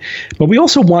need. But we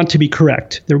also want to be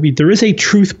correct. There is a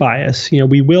truth bias.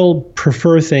 We will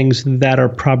prefer things that are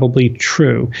probably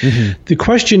true. Mm-hmm. The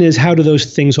question is, how do those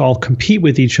things all compete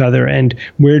with each other, and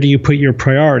where do you put your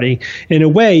priority? In a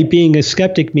way, being a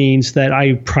skeptic means that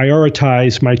I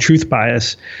prioritize my truth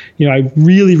bias. I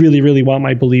really, really, really want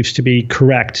my beliefs to be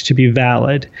correct, to be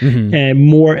valid,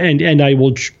 and I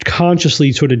will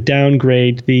consciously sort of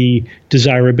downgrade the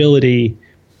desirability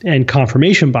and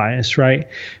confirmation bias, right?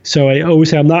 So I always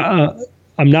say I'm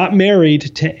not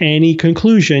married to any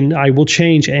conclusion. I will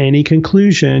change any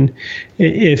conclusion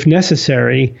if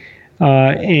necessary,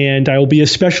 and I will be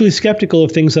especially skeptical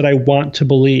of things that I want to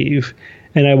believe.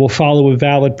 And I will follow a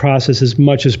valid process as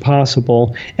much as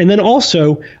possible. And then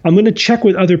also, I'm going to check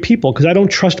with other people because I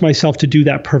don't trust myself to do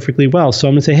that perfectly well. So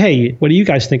I'm going to say, hey, what do you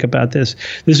guys think about this?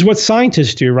 This is what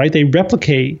scientists do, right? They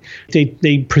replicate,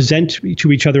 they present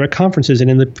to each other at conferences and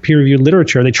in the peer-reviewed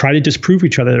literature. They try to disprove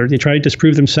each other. They try to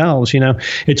disprove themselves.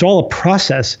 It's all a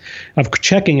process of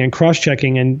checking and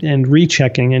cross-checking and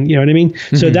rechecking, and you know what I mean?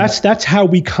 Mm-hmm. So that's how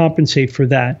we compensate for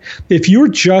that. If you're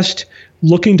just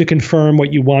looking to confirm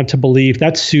what you want to believe,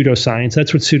 that's pseudoscience.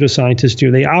 That's what pseudoscientists do.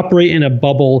 They operate in a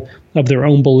bubble of their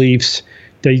own beliefs.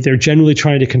 They're generally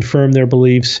trying to confirm their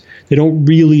beliefs. They don't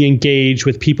really engage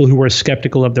with people who are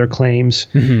skeptical of their claims.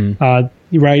 Mm-hmm.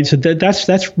 right? So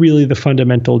that's really the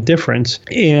fundamental difference.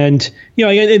 And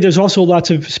there's also lots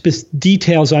of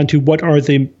details onto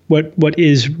what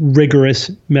is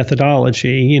rigorous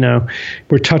methodology.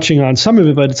 We're touching on some of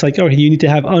it, but it's like, okay, you need to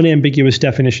have unambiguous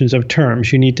definitions of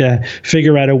terms. You need to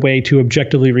figure out a way to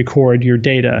objectively record your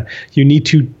data. You need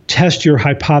to test your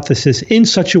hypothesis in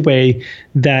such a way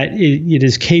that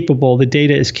the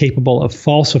data is capable of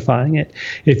falsifying it.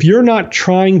 If you're not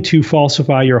trying to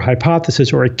falsify your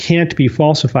hypothesis, or it can't be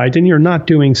falsified, then you're not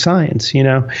doing science.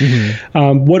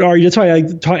 Mm-hmm. What are you? That's why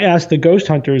I ask the ghost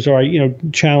hunters, or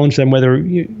challenge them, whether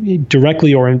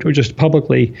directly or just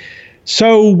publicly.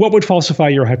 So, what would falsify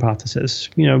your hypothesis?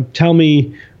 Tell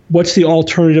me, what's the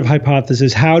alternative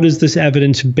hypothesis? How does this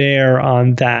evidence bear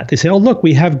on that? They say, oh, look,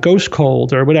 we have ghost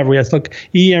cold or whatever. We have, look,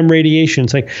 EM radiation.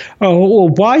 It's like, oh, well,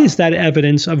 why is that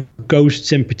evidence of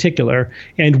ghosts in particular?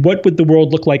 And what would the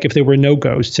world look like if there were no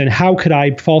ghosts? And how could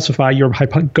I falsify your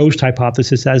ghost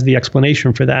hypothesis as the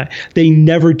explanation for that? They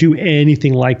never do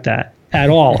anything like that at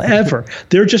all, ever.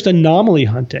 They're just anomaly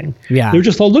hunting. Yeah. They're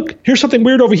just, oh, look, here's something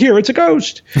weird over here. It's a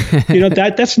ghost.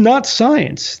 That's not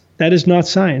science. That is not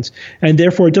science. And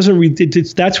therefore, that's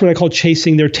what I call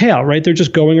chasing their tail, right? They're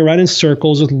just going around in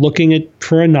circles looking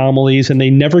for anomalies, and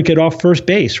they never get off first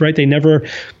base, right? They never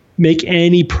make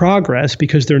any progress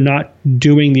because they're not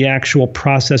doing the actual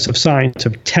process of science,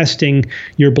 of testing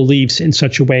your beliefs in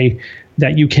such a way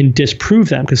that you can disprove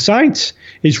them. Because science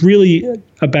is really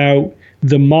about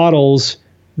the models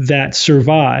that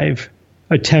survive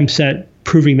attempts at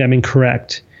proving them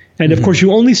incorrect. And of course,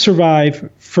 you only survive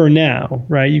for now,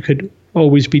 right? You could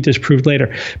always be disproved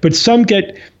later. But some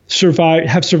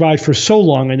have survived for so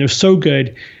long, and they're so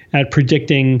good at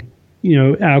predicting,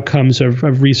 outcomes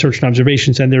of research and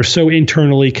observations, and they're so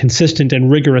internally consistent and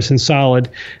rigorous and solid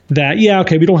that,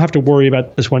 we don't have to worry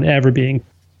about this one ever being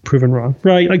proven wrong,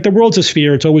 right? Like, the world's a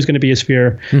sphere. It's always going to be a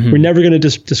sphere. Mm-hmm. We're never going to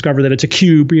discover that it's a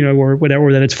cube, or whatever,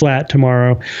 or that it's flat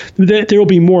tomorrow. There will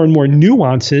be more and more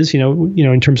nuances,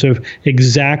 in terms of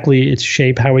exactly its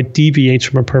shape, how it deviates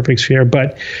from a perfect sphere,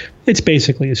 but it's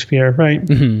basically a sphere, right?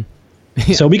 Mm-hmm.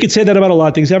 Yeah. So we could say that about a lot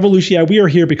of things. Evolution, we are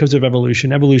here because of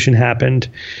evolution. Evolution happened.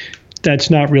 That's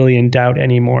not really in doubt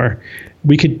anymore.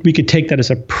 We could take that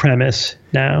as a premise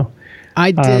now.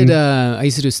 I did. I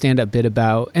used to do a stand-up bit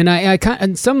about, and I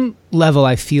on some level,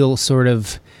 I feel sort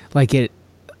of like it.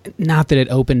 Not that it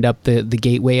opened up the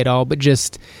gateway at all, but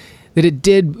just that it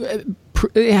did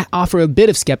offer a bit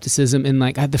of skepticism. And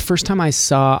like the first time I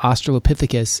saw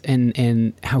Australopithecus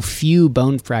and how few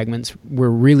bone fragments were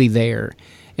really there,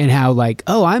 and how like,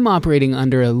 oh, I'm operating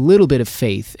under a little bit of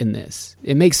faith in this.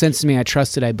 It makes sense to me. I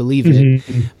trust it. I believe it.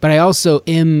 Mm-hmm. But I also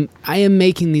am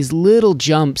making these little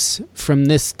jumps from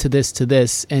this to this to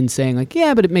this and saying like,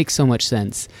 yeah, but it makes so much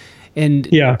sense. And,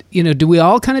 do we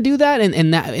all kind of do that?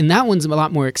 And that one's a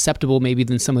lot more acceptable maybe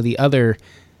than some of the other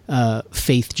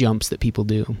faith jumps that people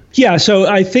do. Yeah, so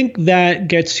I think that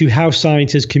gets to how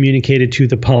science is communicated to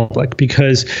the public,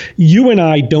 because you and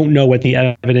I don't know what the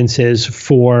evidence is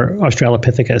for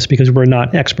Australopithecus because we're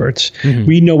not experts. Mm-hmm.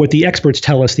 We know what the experts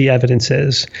tell us the evidence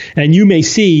is. And you may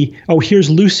see, oh, here's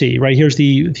Lucy, right? Here's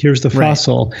the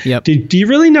fossil. Right. Yep. Do you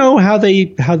really know how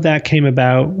that came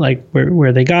about, like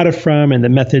where they got it from and the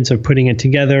methods of putting it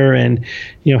together, and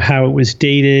how it was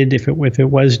dated, if it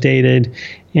was dated,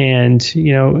 and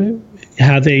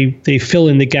how they fill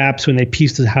in the gaps when they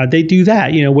piece this, how they do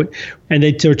that, and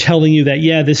they're telling you that,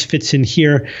 this fits in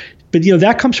here. But,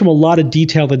 that comes from a lot of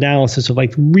detailed analysis of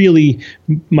like really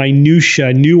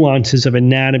minutia nuances of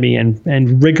anatomy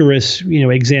and rigorous,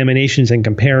 examinations and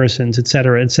comparisons, et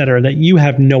cetera, that you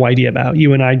have no idea about.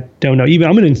 You and I don't know. Even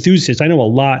I'm an enthusiast. I know a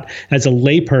lot as a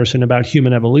layperson about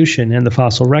human evolution and the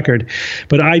fossil record,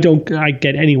 but I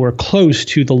get anywhere close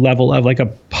to the level of like a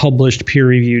published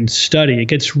peer-reviewed study. It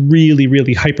gets really,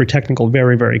 really hyper-technical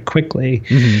very, very quickly.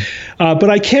 Mm-hmm. But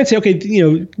I can't say, okay,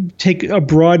 take a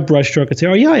broad brushstroke and say,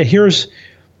 oh yeah, here's,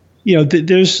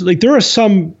 there are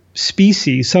some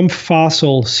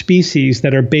fossil species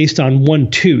that are based on one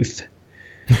tooth.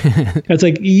 It's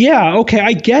like, yeah, okay,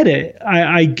 I get it.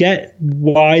 I get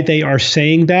why they are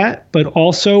saying that, but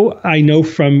also I know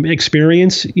from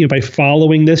experience, by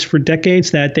following this for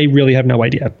decades, that they really have no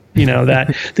idea.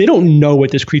 That they don't know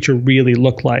what this creature really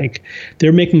looked like.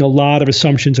 They're making a lot of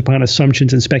assumptions upon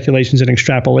assumptions and speculations and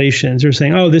extrapolations. They're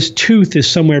saying, oh, this tooth is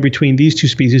somewhere between these two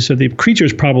species, so the creature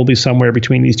is probably somewhere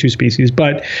between these two species.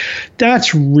 But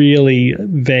that's really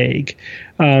vague.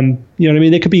 You know what I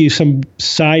mean? There could be some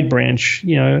side branch,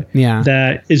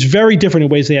 that is very different in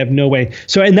ways they have no way.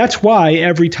 So, and that's why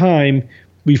every time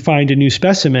we find a new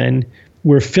specimen,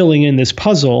 we're filling in this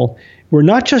puzzle. We're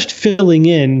not just filling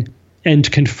in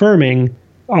and confirming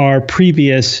our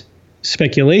previous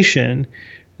speculation,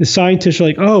 the scientists are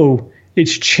like, oh,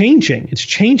 it's changing. It's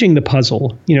changing the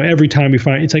puzzle. Every time we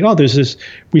find, it's like, oh, there's this,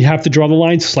 we have to draw the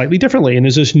lines slightly differently. And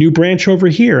there's this new branch over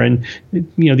here. And,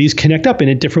 these connect up in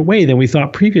a different way than we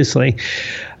thought previously.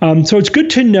 So it's good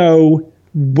to know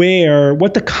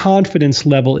what the confidence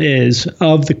level is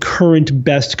of the current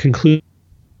best conclusions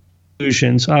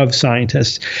of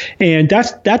scientists. And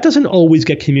that doesn't always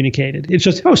get communicated. It's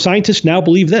just, oh, scientists now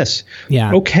believe this.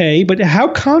 Yeah. Okay, but how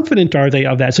confident are they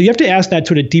of that? So you have to ask that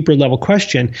sort of deeper level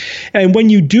question. And when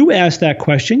you do ask that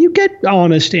question, you get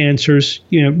honest answers,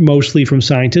 mostly from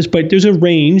scientists, but there's a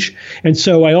range. And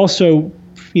so I also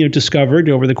discovered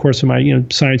over the course of my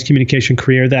science communication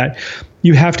career that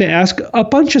you have to ask a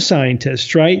bunch of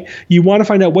scientists, right? You want to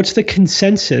find out what's the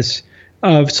consensus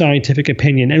of scientific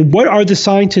opinion, and what are the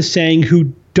scientists saying who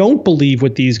don't believe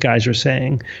what these guys are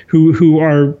saying, who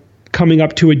are coming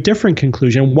up to a different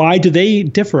conclusion. Why do they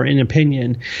differ in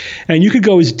opinion? And you could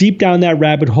go as deep down that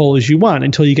rabbit hole as you want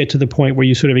until you get to the point where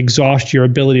you sort of exhaust your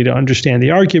ability to understand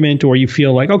the argument, or you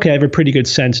feel like, okay, I have a pretty good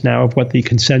sense now of what the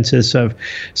consensus of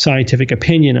scientific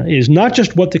opinion is. Not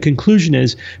just what the conclusion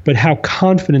is, but how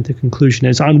confident the conclusion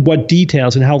is on what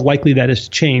details and how likely that is to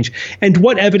change and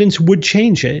what evidence would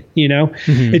change it.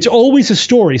 Mm-hmm. It's always a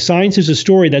story. Science is a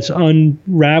story that's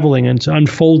unraveling and it's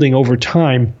unfolding over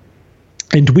time.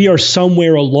 And we are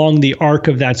somewhere along the arc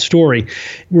of that story.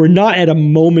 We're not at a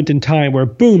moment in time where,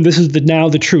 boom, this is now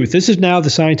the truth. This is now the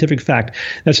scientific fact.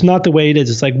 That's not the way it is.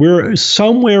 It's like we're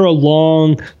somewhere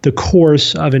along the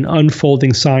course of an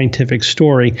unfolding scientific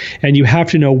story. And you have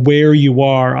to know where you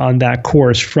are on that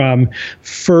course, from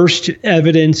first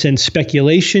evidence and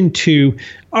speculation to,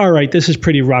 all right, this is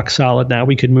pretty rock solid now.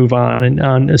 We could move on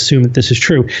and assume that this is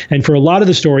true. And for a lot of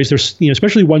the stories, there's,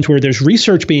 especially ones where there's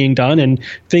research being done and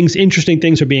interesting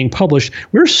things are being published,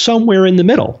 we're somewhere in the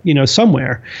middle,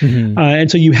 somewhere. Mm-hmm.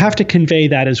 And so you have to convey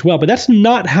that as well. But that's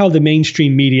not how the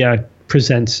mainstream media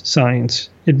presents science.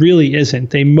 It really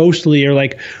isn't. They mostly are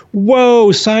like,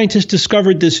 whoa, scientists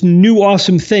discovered this new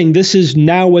awesome thing. This is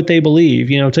now what they believe.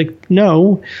 It's like,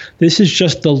 no, this is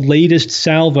just the latest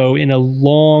salvo in a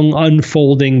long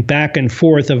unfolding back and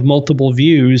forth of multiple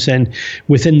views. And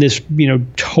within this,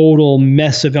 total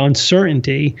mess of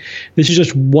uncertainty, this is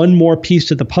just one more piece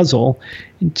to the puzzle.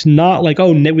 It's not like,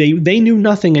 oh, they knew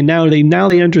nothing and now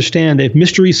they understand. They've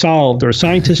mystery solved, or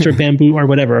scientists are bamboo or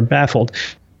whatever, are baffled.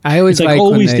 I always it's like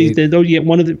always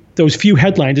one of those few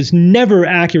headlines is never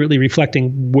accurately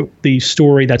reflecting the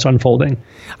story that's unfolding.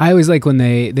 I always like when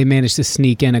they manage to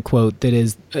sneak in a quote that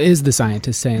is the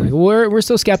scientist saying, like, we're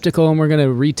so skeptical and we're going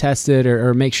to retest it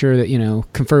or make sure that,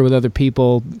 confer with other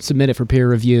people, submit it for peer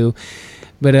review.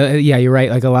 But yeah, you're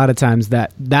right. Like a lot of times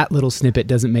that little snippet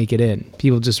doesn't make it in.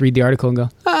 People just read the article and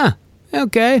go,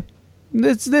 okay,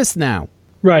 it's this now.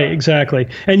 Right, exactly.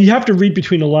 And you have to read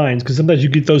between the lines, because sometimes you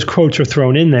get those quotes are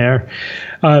thrown in there,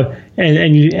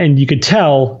 and you could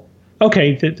tell,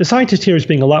 okay, the scientist here is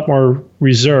being a lot more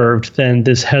reserved than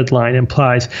this headline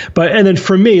implies. And then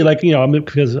for me,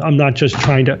 because I'm not just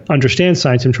trying to understand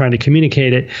science, I'm trying to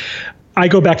communicate it, I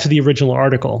go back to the original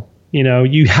article.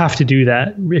 You have to do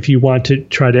that if you want to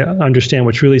try to understand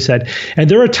what's really said. And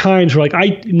there are times where,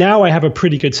 I have a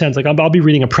pretty good sense. Like I'll be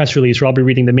reading a press release, or I'll be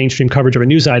reading the mainstream coverage of a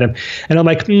news item, and I'm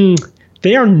like,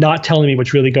 they are not telling me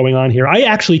what's really going on here. I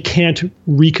actually can't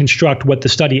reconstruct what the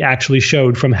study actually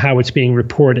showed from how it's being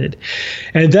reported.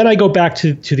 And then I go back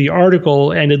to the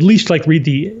article and at least read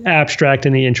the abstract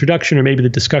and the introduction, or maybe the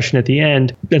discussion at the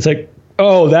end. It's like,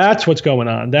 oh, that's what's going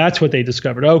on. That's what they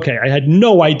discovered. Okay, I had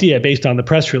no idea based on the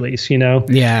press release,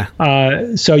 Yeah.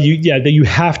 So you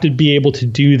have to be able to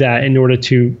do that in order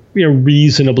to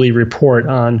reasonably report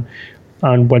on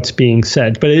what's being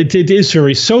said. But it is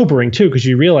very sobering too, because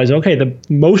you realize, okay,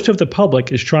 most of the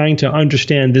public is trying to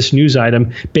understand this news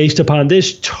item based upon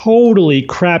this totally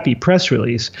crappy press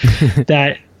release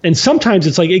and sometimes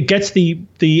it's like it gets the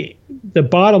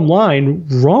bottom line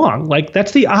wrong. Like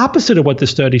that's the opposite of what the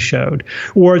study showed.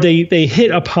 Or they hit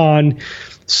upon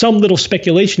some little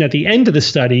speculation at the end of the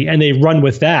study and they run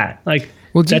with that. Like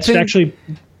that's actually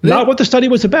not what the study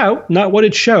was about, not what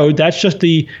it showed. That's just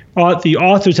the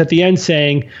authors at the end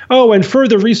saying, oh, and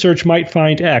further research might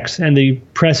find X. And the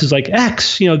press is like,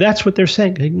 X, that's what they're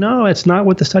saying. Like, no, it's not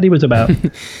what the study was about.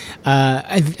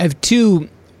 I have two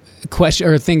question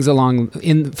or things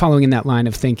following in that line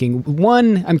of thinking.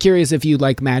 One, I'm curious if you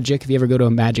like magic, if you ever go to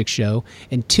a magic show,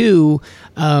 and two,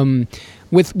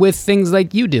 with things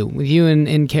like you do, with you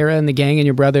and Kara and the gang and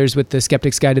your brothers with the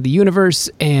Skeptic's Guide to the Universe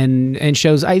and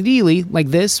shows ideally like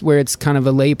this, where it's kind of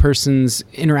a layperson's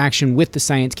interaction with the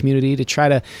science community to try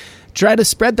to try to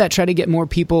spread that, try to get more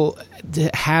people to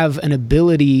have an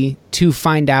ability to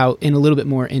find out in a little bit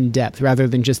more in depth rather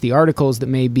than just the articles that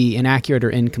may be inaccurate or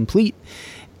incomplete.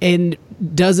 And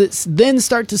does it then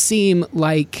start to seem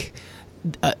like,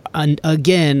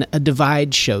 again, a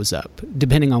divide shows up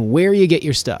depending on where you get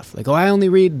your stuff? Like, oh, I only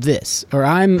read this, or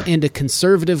I'm into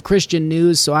conservative Christian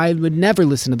news, so I would never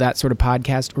listen to that sort of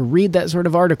podcast or read that sort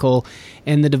of article,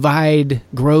 and the divide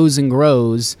grows and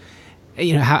grows.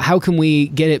 You know, how can we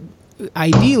get it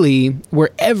ideally where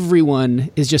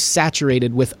everyone is just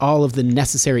saturated with all of the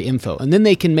necessary info, and then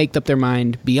they can make up their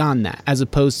mind beyond that, as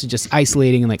opposed to just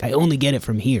isolating and like, I only get it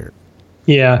from here?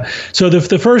 Yeah. So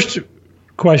the first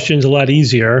question's a lot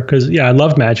easier because, I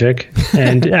love magic.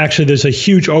 And actually, there's a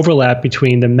huge overlap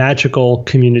between the magical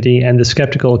community and the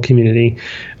skeptical community.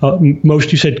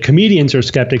 You said comedians are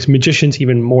skeptics, magicians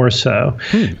even more so,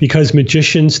 because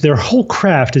magicians, their whole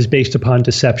craft is based upon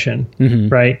deception,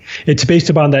 right? It's based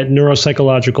upon that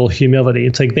neuropsychological humility.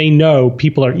 It's like they know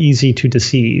people are easy to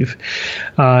deceive.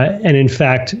 And in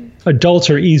fact, adults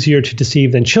are easier to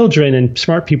deceive than children, and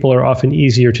smart people are often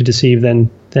easier to deceive than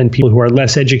people who are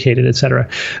less educated, et cetera,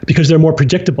 because they're more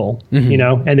predictable,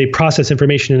 and they process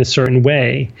information in a certain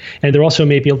way. And they're also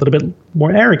maybe a little bit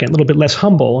more arrogant, a little bit less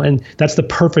humble. And that's the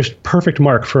perfect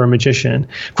mark for a magician.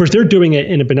 Of course, they're doing it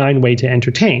in a benign way to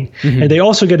entertain. And they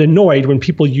also get annoyed when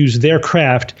people use their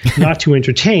craft not to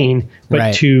entertain,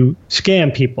 but to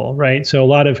scam people, right? So a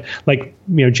lot of, like,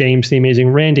 James the Amazing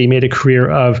Randi made a career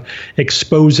of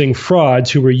exposing frauds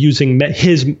who were using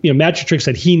his magic tricks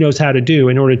that he knows how to do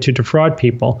in order to defraud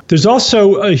people. There's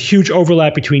also a huge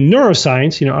overlap between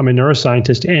neuroscience, I'm a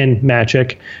neuroscientist, and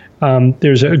magic.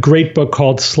 There's a great book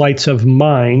called Sleights of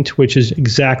Mind, which is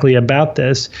exactly about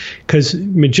this, because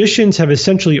magicians have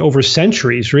essentially over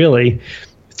centuries, really,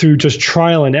 through just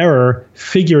trial and error,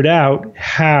 figured out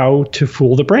how to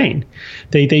fool the brain.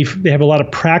 They have a lot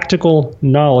of practical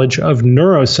knowledge of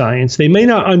neuroscience. They may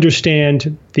not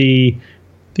understand the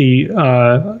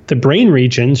brain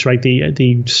regions, right?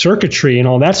 The circuitry and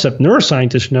all that stuff.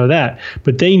 Neuroscientists know that,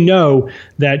 but they know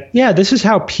that, this is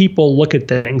how people look at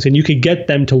things, and you could get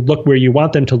them to look where you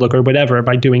want them to look or whatever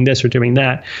by doing this or doing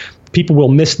that. People will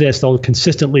miss this. They'll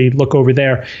consistently look over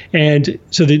there. And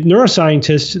so the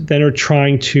neuroscientists then are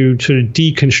trying to sort of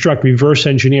deconstruct, reverse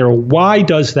engineer. Why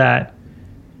does that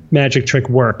magic trick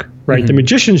work, right? The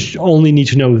magicians only need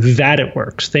to know that it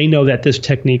works. They know that this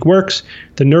technique works.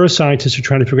 The neuroscientists are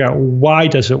trying to figure out, why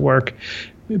does it work?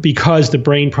 Because the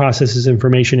brain processes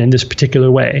information in this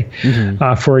particular way,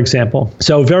 for example.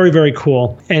 So very, very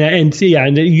cool. And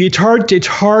it's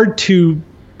hard to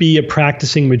be a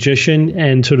practicing magician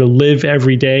and sort of live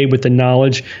every day with the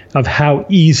knowledge of how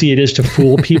easy it is to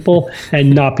fool people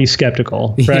and not be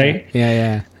skeptical, right?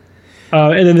 Yeah.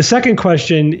 And then the second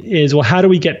question is, well, how do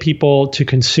we get people to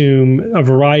consume a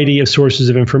variety of sources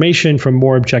of information from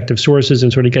more objective sources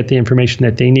and sort of get the information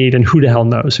that they need? And who the hell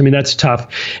knows? I mean, that's tough.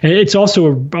 And it's also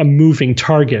a moving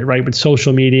target, right, with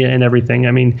social media and everything.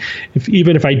 I mean,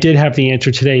 even if I did have the answer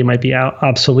today, it might be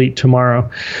obsolete tomorrow.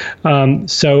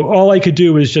 So all I could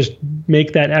do is just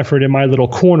make that effort in my little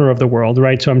corner of the world,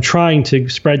 right? So I'm trying to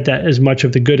spread that as much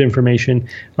of the good information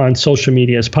on social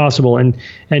media as possible.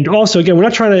 And also, again, we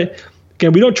don't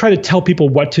try to tell people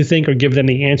what to think or give them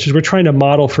the answers. We're trying to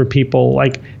model for people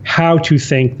like how to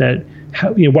think,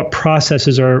 what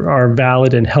processes are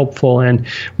valid and helpful. And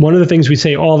one of the things we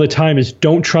say all the time is,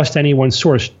 don't trust any one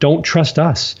source. Don't trust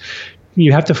us.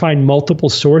 You have to find multiple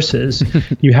sources.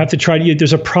 You have to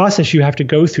there's a process you have to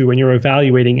go through when you're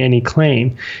evaluating any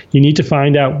claim. You need to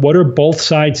find out, what are both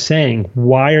sides saying?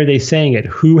 Why are they saying it?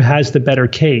 Who has the better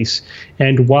case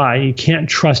and why? You can't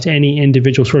trust any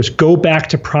individual source. Go back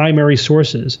to primary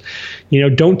sources.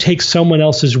 Don't take someone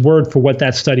else's word for what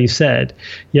that study said.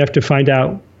 You have to find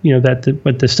out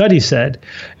what the study said.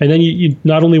 And then you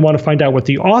not only want to find out what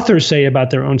the authors say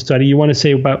about their own study, you want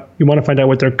to find out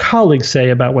what their colleagues say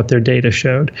about what their data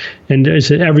showed. And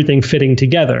is everything fitting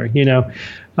together, and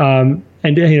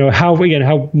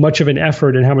how much of an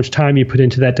effort and how much time you put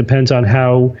into that depends on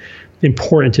how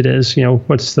important it is.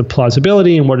 What's the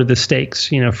plausibility and what are the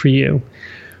stakes, for you.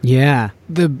 Yeah.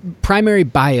 The primary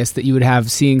bias that you would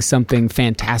have seeing something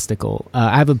fantastical.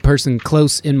 I have a person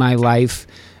close in my life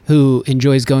who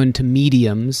enjoys going to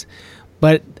mediums,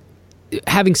 but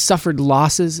having suffered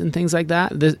losses and things like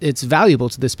that, it's valuable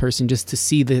to this person just to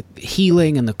see the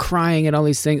healing and the crying and all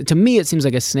these things. To me, it seems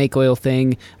like a snake oil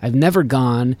thing. I've never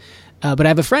gone, but I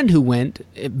have a friend who went,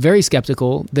 very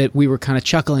skeptical, that we were kind of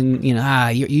chuckling,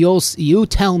 you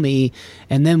tell me,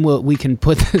 and then we can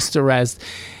put this to rest.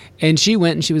 And she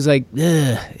went and she was like,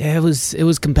 it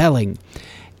was compelling.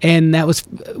 And that was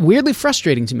weirdly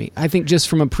frustrating to me, I think, just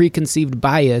from a preconceived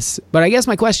bias. But I guess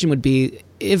my question would be,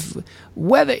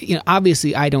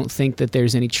 obviously I don't think that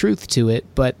there's any truth to it,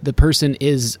 but the person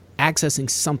is accessing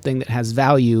something that has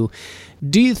value.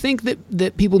 Do you think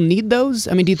that people need those?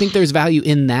 I mean, do you think there's value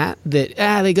in that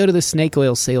they go to the snake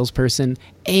oil salesperson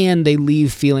and they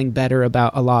leave feeling better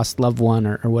about a lost loved one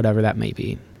or whatever that may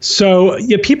be? So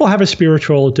yeah, people have a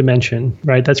spiritual dimension,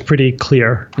 right? That's pretty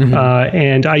clear. Mm-hmm.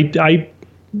 And I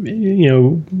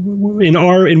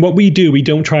in what we do, we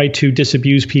don't try to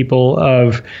disabuse people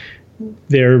of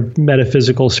their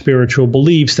metaphysical spiritual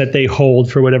beliefs that they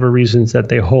hold for whatever reasons that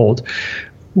they hold.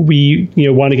 We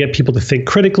want to get people to think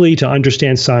critically, to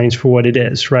understand science for what it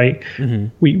is, right? Mm-hmm.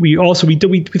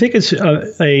 We think it's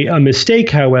a mistake,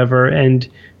 however, and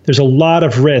there's a lot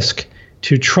of risk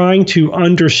to trying to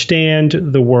understand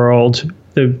the world,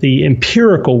 the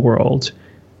empirical world,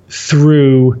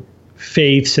 through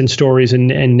faiths and stories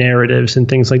and narratives and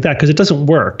things like that, because it doesn't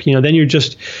work. Then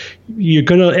you're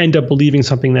going to end up believing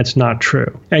something that's not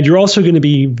true. And you're also going to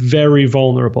be very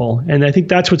vulnerable. And I think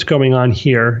that's what's going on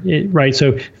here, right?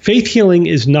 So faith healing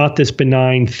is not this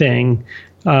benign thing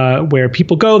where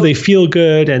people go, they feel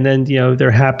good, and then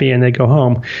they're happy and they go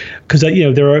home. Because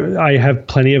I have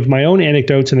plenty of my own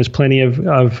anecdotes, and there's plenty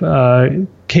of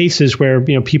cases where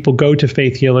people go to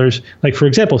faith healers. Like, for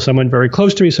example, someone very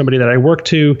close to me, somebody that I worked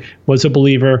to, was a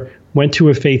believer, went to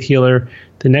a faith healer.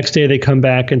 The next day they come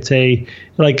back and say,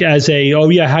 like, how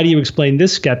do you explain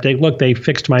this, skeptic? Look, they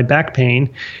fixed my back pain.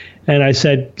 And I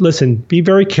said, listen, be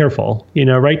very careful.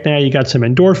 Right now you got some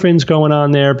endorphins going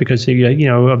on there because of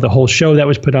the whole show that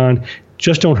was put on.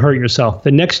 Just don't hurt yourself.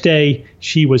 The next day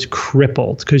she was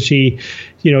crippled because she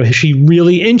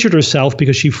really injured herself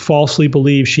because she falsely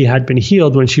believed she had been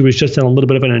healed when she was just on a little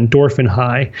bit of an endorphin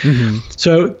high. Mm-hmm.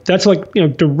 So that's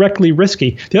directly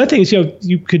risky. The other thing is,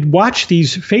 you could watch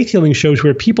these faith healing shows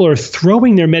where people are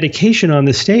throwing their medication on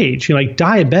the stage, like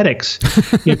diabetics,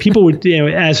 people with,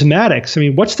 asthmatics. I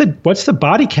mean, what's the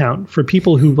body count for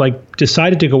people who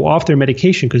decided to go off their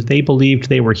medication because they believed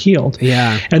they were healed?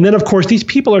 Yeah. And then of course these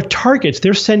people are targets.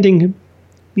 They're sending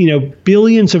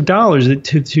billions of dollars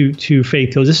to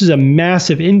faith healers. This is a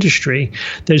massive industry.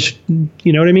 There's,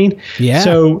 what I mean? Yeah.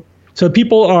 So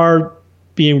people are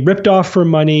being ripped off for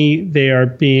money.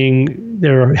 Their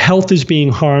health is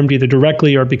being harmed either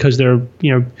directly or because they're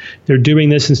doing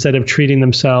this instead of treating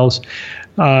themselves.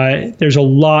 There's a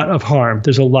lot of harm.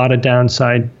 There's a lot of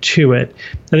downside to it.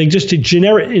 I think just to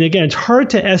and again, it's hard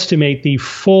to estimate the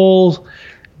full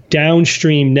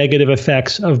downstream negative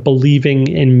effects of believing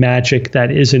in magic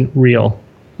that isn't real.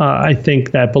 I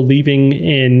think that believing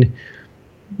in,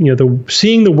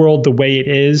 seeing the world the way it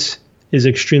is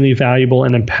extremely valuable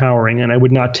and empowering, and I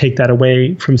would not take that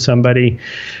away from somebody.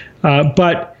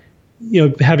 But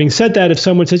having said that, if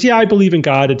someone says, "Yeah, I believe in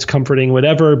God," it's comforting,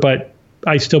 whatever, but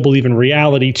I still believe in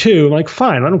reality too. I'm like,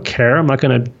 fine, I don't care. I'm not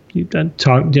going to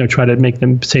try to make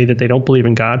them say that they don't believe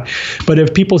in God. But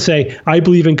if people say, I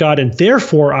believe in God and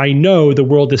therefore I know the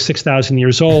world is 6,000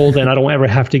 years old and I don't ever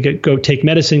have to go take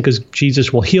medicine because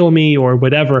Jesus will heal me or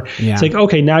whatever. Yeah. It's like,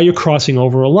 okay, now you're crossing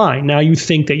over a line. Now you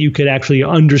think that you could actually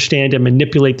understand and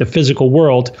manipulate the physical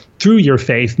world through your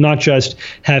faith, not just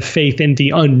have faith in the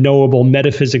unknowable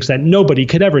metaphysics that nobody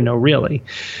could ever know, really.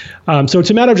 So it's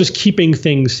a matter of just keeping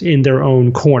things in their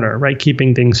own corner, right?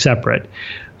 Keeping things separate.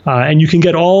 And you can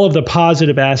get all of the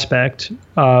positive aspect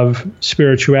of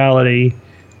spirituality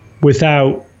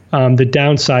without the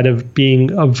downside of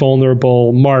being a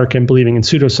vulnerable mark and believing in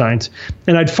pseudoscience.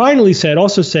 And I'd finally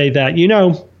also say that,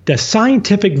 the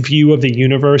scientific view of the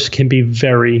universe can be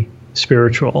very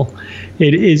spiritual.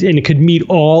 It is, and it could meet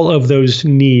all of those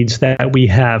needs that we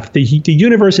have. The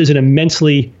universe is an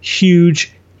immensely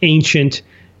huge, ancient,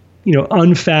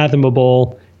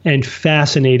 unfathomable and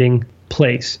fascinating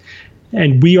place.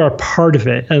 And we are part of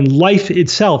it. And life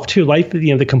itself, too,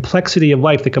 the complexity of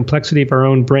life, the complexity of our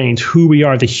own brains, who we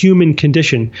are, the human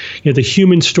condition, the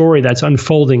human story that's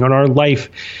unfolding, and our life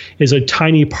is a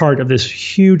tiny part of this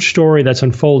huge story that's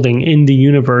unfolding in the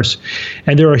universe.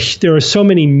 And there are so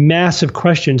many massive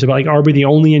questions about, are we the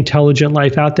only intelligent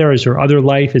life out there? Is there other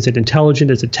life? Is it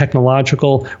intelligent? Is it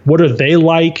technological? What are they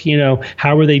like?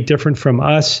 How are they different from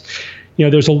us?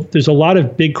 There's a lot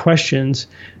of big questions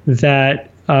that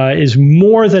is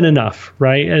more than enough,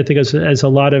 right? I think as a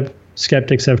lot of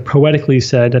skeptics have poetically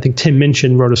said, I think Tim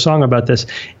Minchin wrote a song about this,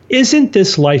 isn't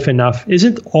this life enough?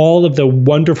 Isn't all of the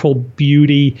wonderful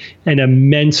beauty and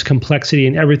immense complexity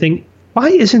and everything, why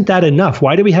isn't that enough?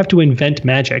 Why do we have to invent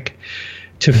magic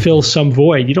to fill some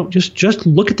void? You don't just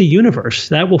look at the universe.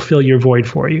 That will fill your void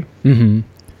for you. Mm-hmm.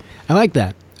 I like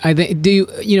that. I think,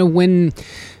 when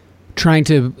trying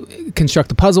to construct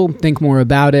the puzzle, think more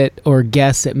about it, or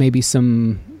guess at maybe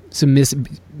some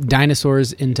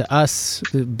dinosaurs into us,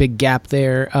 the big gap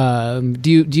there.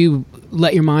 Do you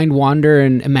let your mind wander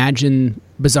and imagine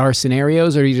bizarre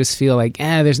scenarios, or do you just feel like,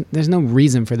 there's no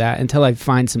reason for that until I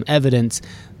find some evidence,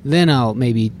 then I'll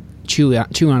maybe chew on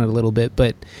it a little bit?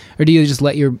 Or do you just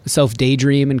let yourself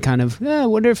daydream and kind of, I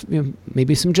wonder if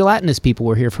maybe some gelatinous people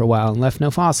were here for a while and left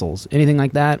no fossils, anything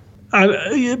like that?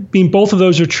 I mean, both of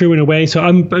those are true in a way. So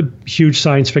I'm a huge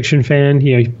science fiction fan,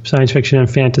 science fiction and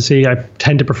fantasy. I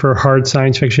tend to prefer hard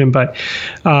science fiction, but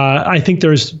I think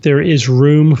there is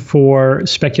room for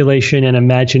speculation and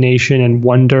imagination and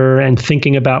wonder and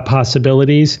thinking about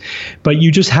possibilities. But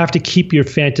you just have to keep your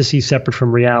fantasy separate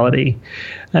from reality.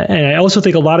 And I also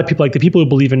think a lot of people, like the people who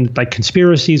believe in like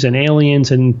conspiracies and aliens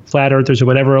and flat earthers or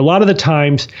whatever, a lot of the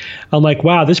times I'm like,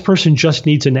 wow, this person just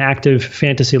needs an active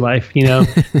fantasy life.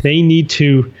 They need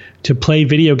to play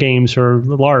video games or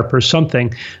LARP or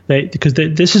something, because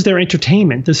this is their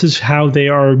entertainment. This is how they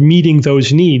are meeting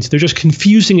those needs. They're just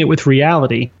confusing it with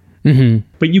reality. Mm-hmm.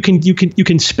 But you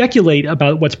can speculate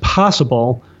about what's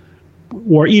possible,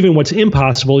 or even what's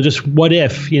impossible, just what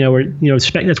if,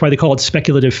 that's why they call it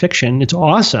speculative fiction. It's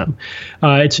awesome.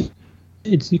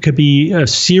 It could be a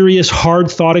serious, hard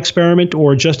thought experiment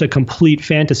or just a complete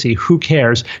fantasy. Who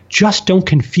cares? Just don't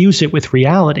confuse it with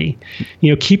reality.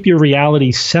 Keep your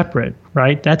reality separate,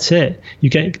 right? That's it. You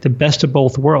get the best of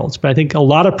both worlds. But I think a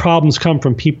lot of problems come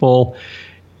from people,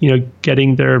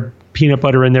 getting their peanut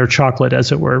butter in their chocolate,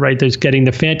 as it were, right? There's getting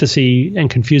the fantasy and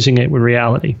confusing it with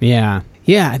reality. Yeah.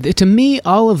 Yeah. To me,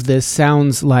 all of this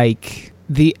sounds like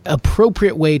the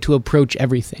appropriate way to approach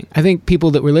everything. I think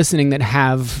people that were listening that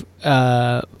have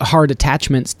hard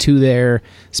attachments to their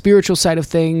spiritual side of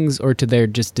things, or to their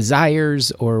just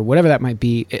desires, or whatever that might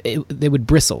be, they would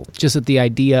bristle just at the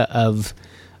idea of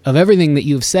everything that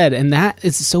you've said. And that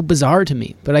is so bizarre to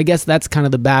me. But I guess that's kind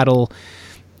of the battle,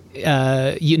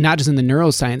 not just in the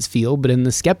neuroscience field, but in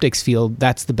the skeptics field.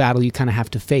 That's the battle you kind of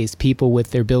have to face. People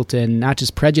with their built-in, not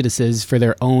just prejudices for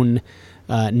their own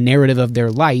narrative of their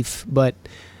life, but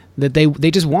that they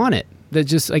just want it. They're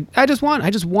just like, I just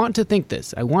want to think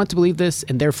this. I want to believe this,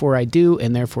 and therefore I do,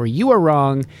 and therefore you are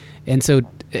wrong. And so,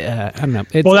 I don't know.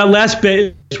 Well, that last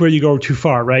bit is where you go too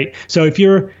far, right? So if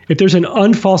there's an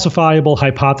unfalsifiable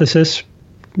hypothesis,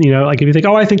 like if you think,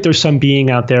 I think there's some being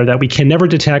out there that we can never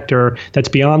detect, or that's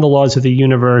beyond the laws of the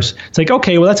universe. It's like,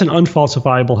 okay, well, that's an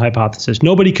unfalsifiable hypothesis.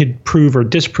 Nobody could prove or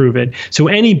disprove it. So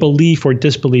any belief or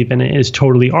disbelief in it is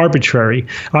totally arbitrary.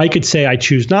 I could say I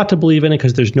choose not to believe in it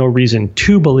because there's no reason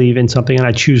to believe in something, and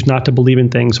I choose not to believe in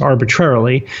things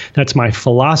arbitrarily. That's my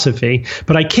philosophy.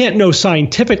 But I can't know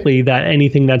scientifically that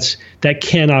anything that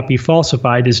cannot be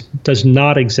falsified does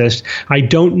not exist. I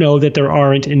don't know that there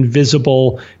aren't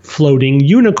invisible floating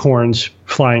unicorns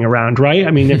flying around, right?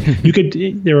 I mean,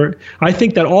 I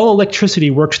think that all electricity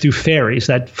works through fairies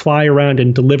that fly around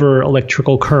and deliver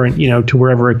electrical current, to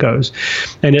wherever it goes.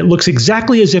 And it looks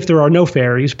exactly as if there are no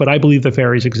fairies, but I believe the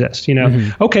fairies exist,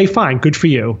 Mm-hmm. Okay, fine, good for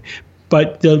you.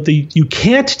 But you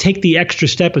can't take the extra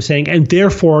step of saying, and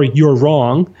therefore you're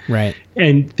wrong. Right.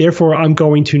 And therefore I'm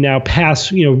going to now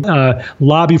pass,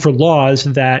 lobby for laws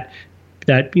that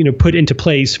put into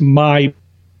place my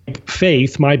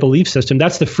faith, my belief system.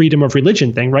 That's the freedom of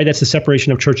religion thing, right? That's the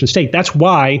separation of church and state. That's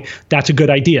why that's a good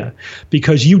idea,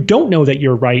 because you don't know that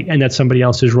you're right and that somebody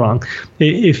else is wrong.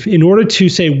 If in order to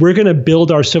say we're going to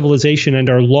build our civilization and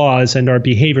our laws and our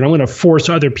behavior, and I'm going to force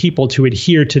other people to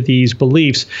adhere to these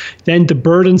beliefs, then the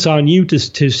burden's on you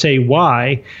to say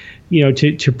why,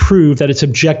 to prove that it's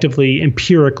objectively,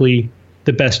 empirically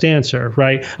the best answer,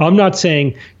 right? I'm not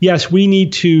saying, yes, we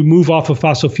need to move off of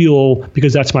fossil fuel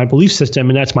because that's my belief system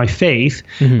and that's my faith.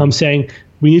 Mm-hmm. I'm saying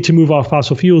we need to move off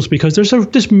fossil fuels because there's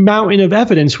this mountain of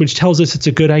evidence which tells us it's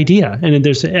a good idea. And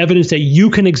there's evidence that you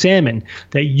can examine,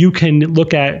 that you can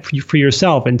look at for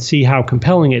yourself and see how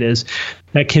compelling it is,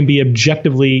 that can be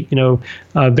objectively,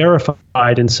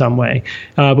 verified in some way.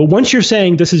 But once you're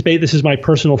saying this is my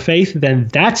personal faith, then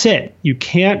that's it. You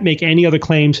can't make any other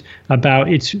claims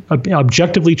about it's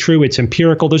objectively true. It's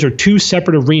empirical. Those are two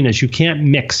separate arenas. You can't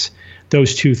mix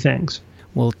those two things.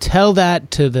 Well, tell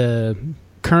that to the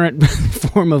current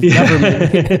form of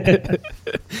government.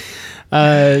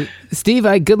 Steve,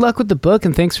 good luck with the book,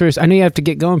 and thanks for. I know you have to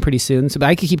get going pretty soon, but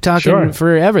I could keep talking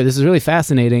forever. This is really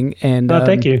fascinating, and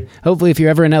thank you. Hopefully, if you're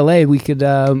ever in LA, we could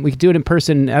do it in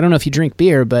person. I don't know if you drink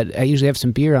beer, but I usually have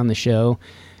some beer on the show.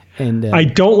 And I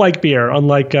don't like beer,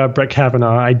 unlike Brett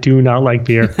Kavanaugh. I do not like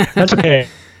beer. That's okay.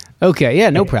 Okay, yeah,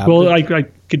 no problem. Well,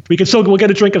 we'll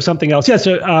get a drink of something else. Yeah.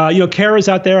 So, Kara's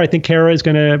out there. I think Kara is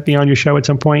going to be on your show at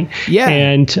some point. Yeah.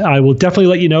 And I will definitely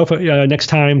let you know if, next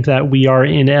time that we are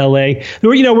in LA.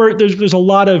 There's a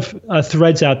lot of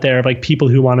threads out there of like people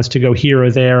who want us to go here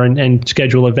or there and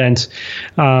schedule events.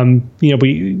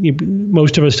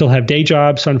 Most of us still have day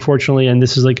jobs, unfortunately, and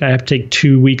this is like I have to take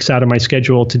 2 weeks out of my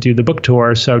schedule to do the book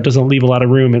tour, so it doesn't leave a lot of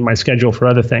room in my schedule for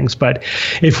other things. But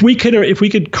if we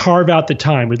could carve out the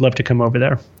time, we'd love to come over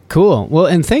there. Cool. Well,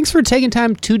 and thanks for taking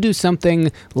time to do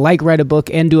something like write a book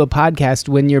and do a podcast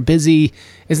when you're busy.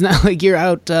 It's not like you're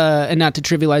out, and not to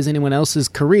trivialize anyone else's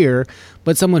career,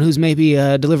 but someone who's maybe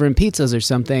delivering pizzas or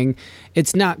something,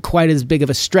 it's not quite as big of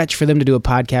a stretch for them to do a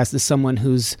podcast as someone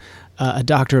who's a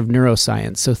doctor of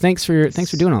neuroscience. So thanks for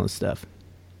doing all this stuff.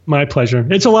 My pleasure.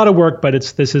 It's a lot of work, but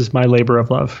this is my labor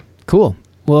of love. Cool.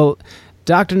 Well,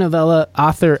 Dr. Novella,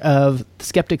 author of The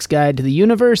Skeptic's Guide to the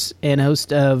Universe and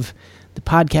host of the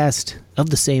podcast of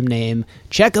the same name.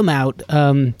 Check them out.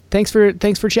 Thanks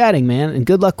for chatting, man, and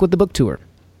good luck with the book tour.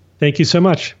 Thank you so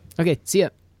much. Okay, see ya.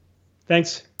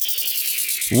 Thanks.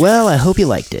 Well, I hope you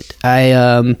liked it.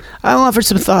 I'll offer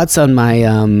some thoughts on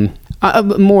my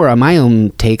more on my own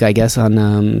take, I guess,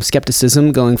 on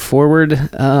skepticism going forward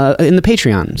in the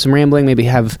Patreon. Some rambling, maybe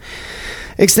have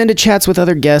extended chats with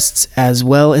other guests as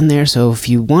well in there. So if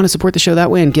you want to support the show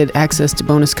that way and get access to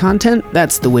bonus content,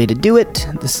 that's the way to do it.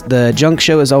 The Junk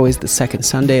Show is always the second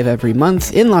Sunday of every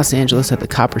month in Los Angeles at the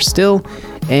Copper Still,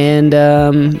 and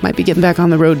might be getting back on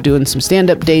the road doing some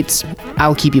stand-up dates.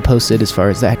 I'll keep you posted as far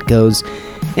as that goes.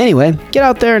 Anyway, get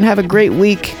out there and have a great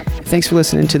week. Thanks for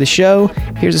listening to the show.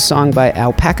 Here's a song by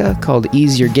Alpaca called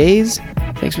Ease Your Gaze.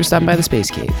 Thanks for stopping by the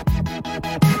Space Cave.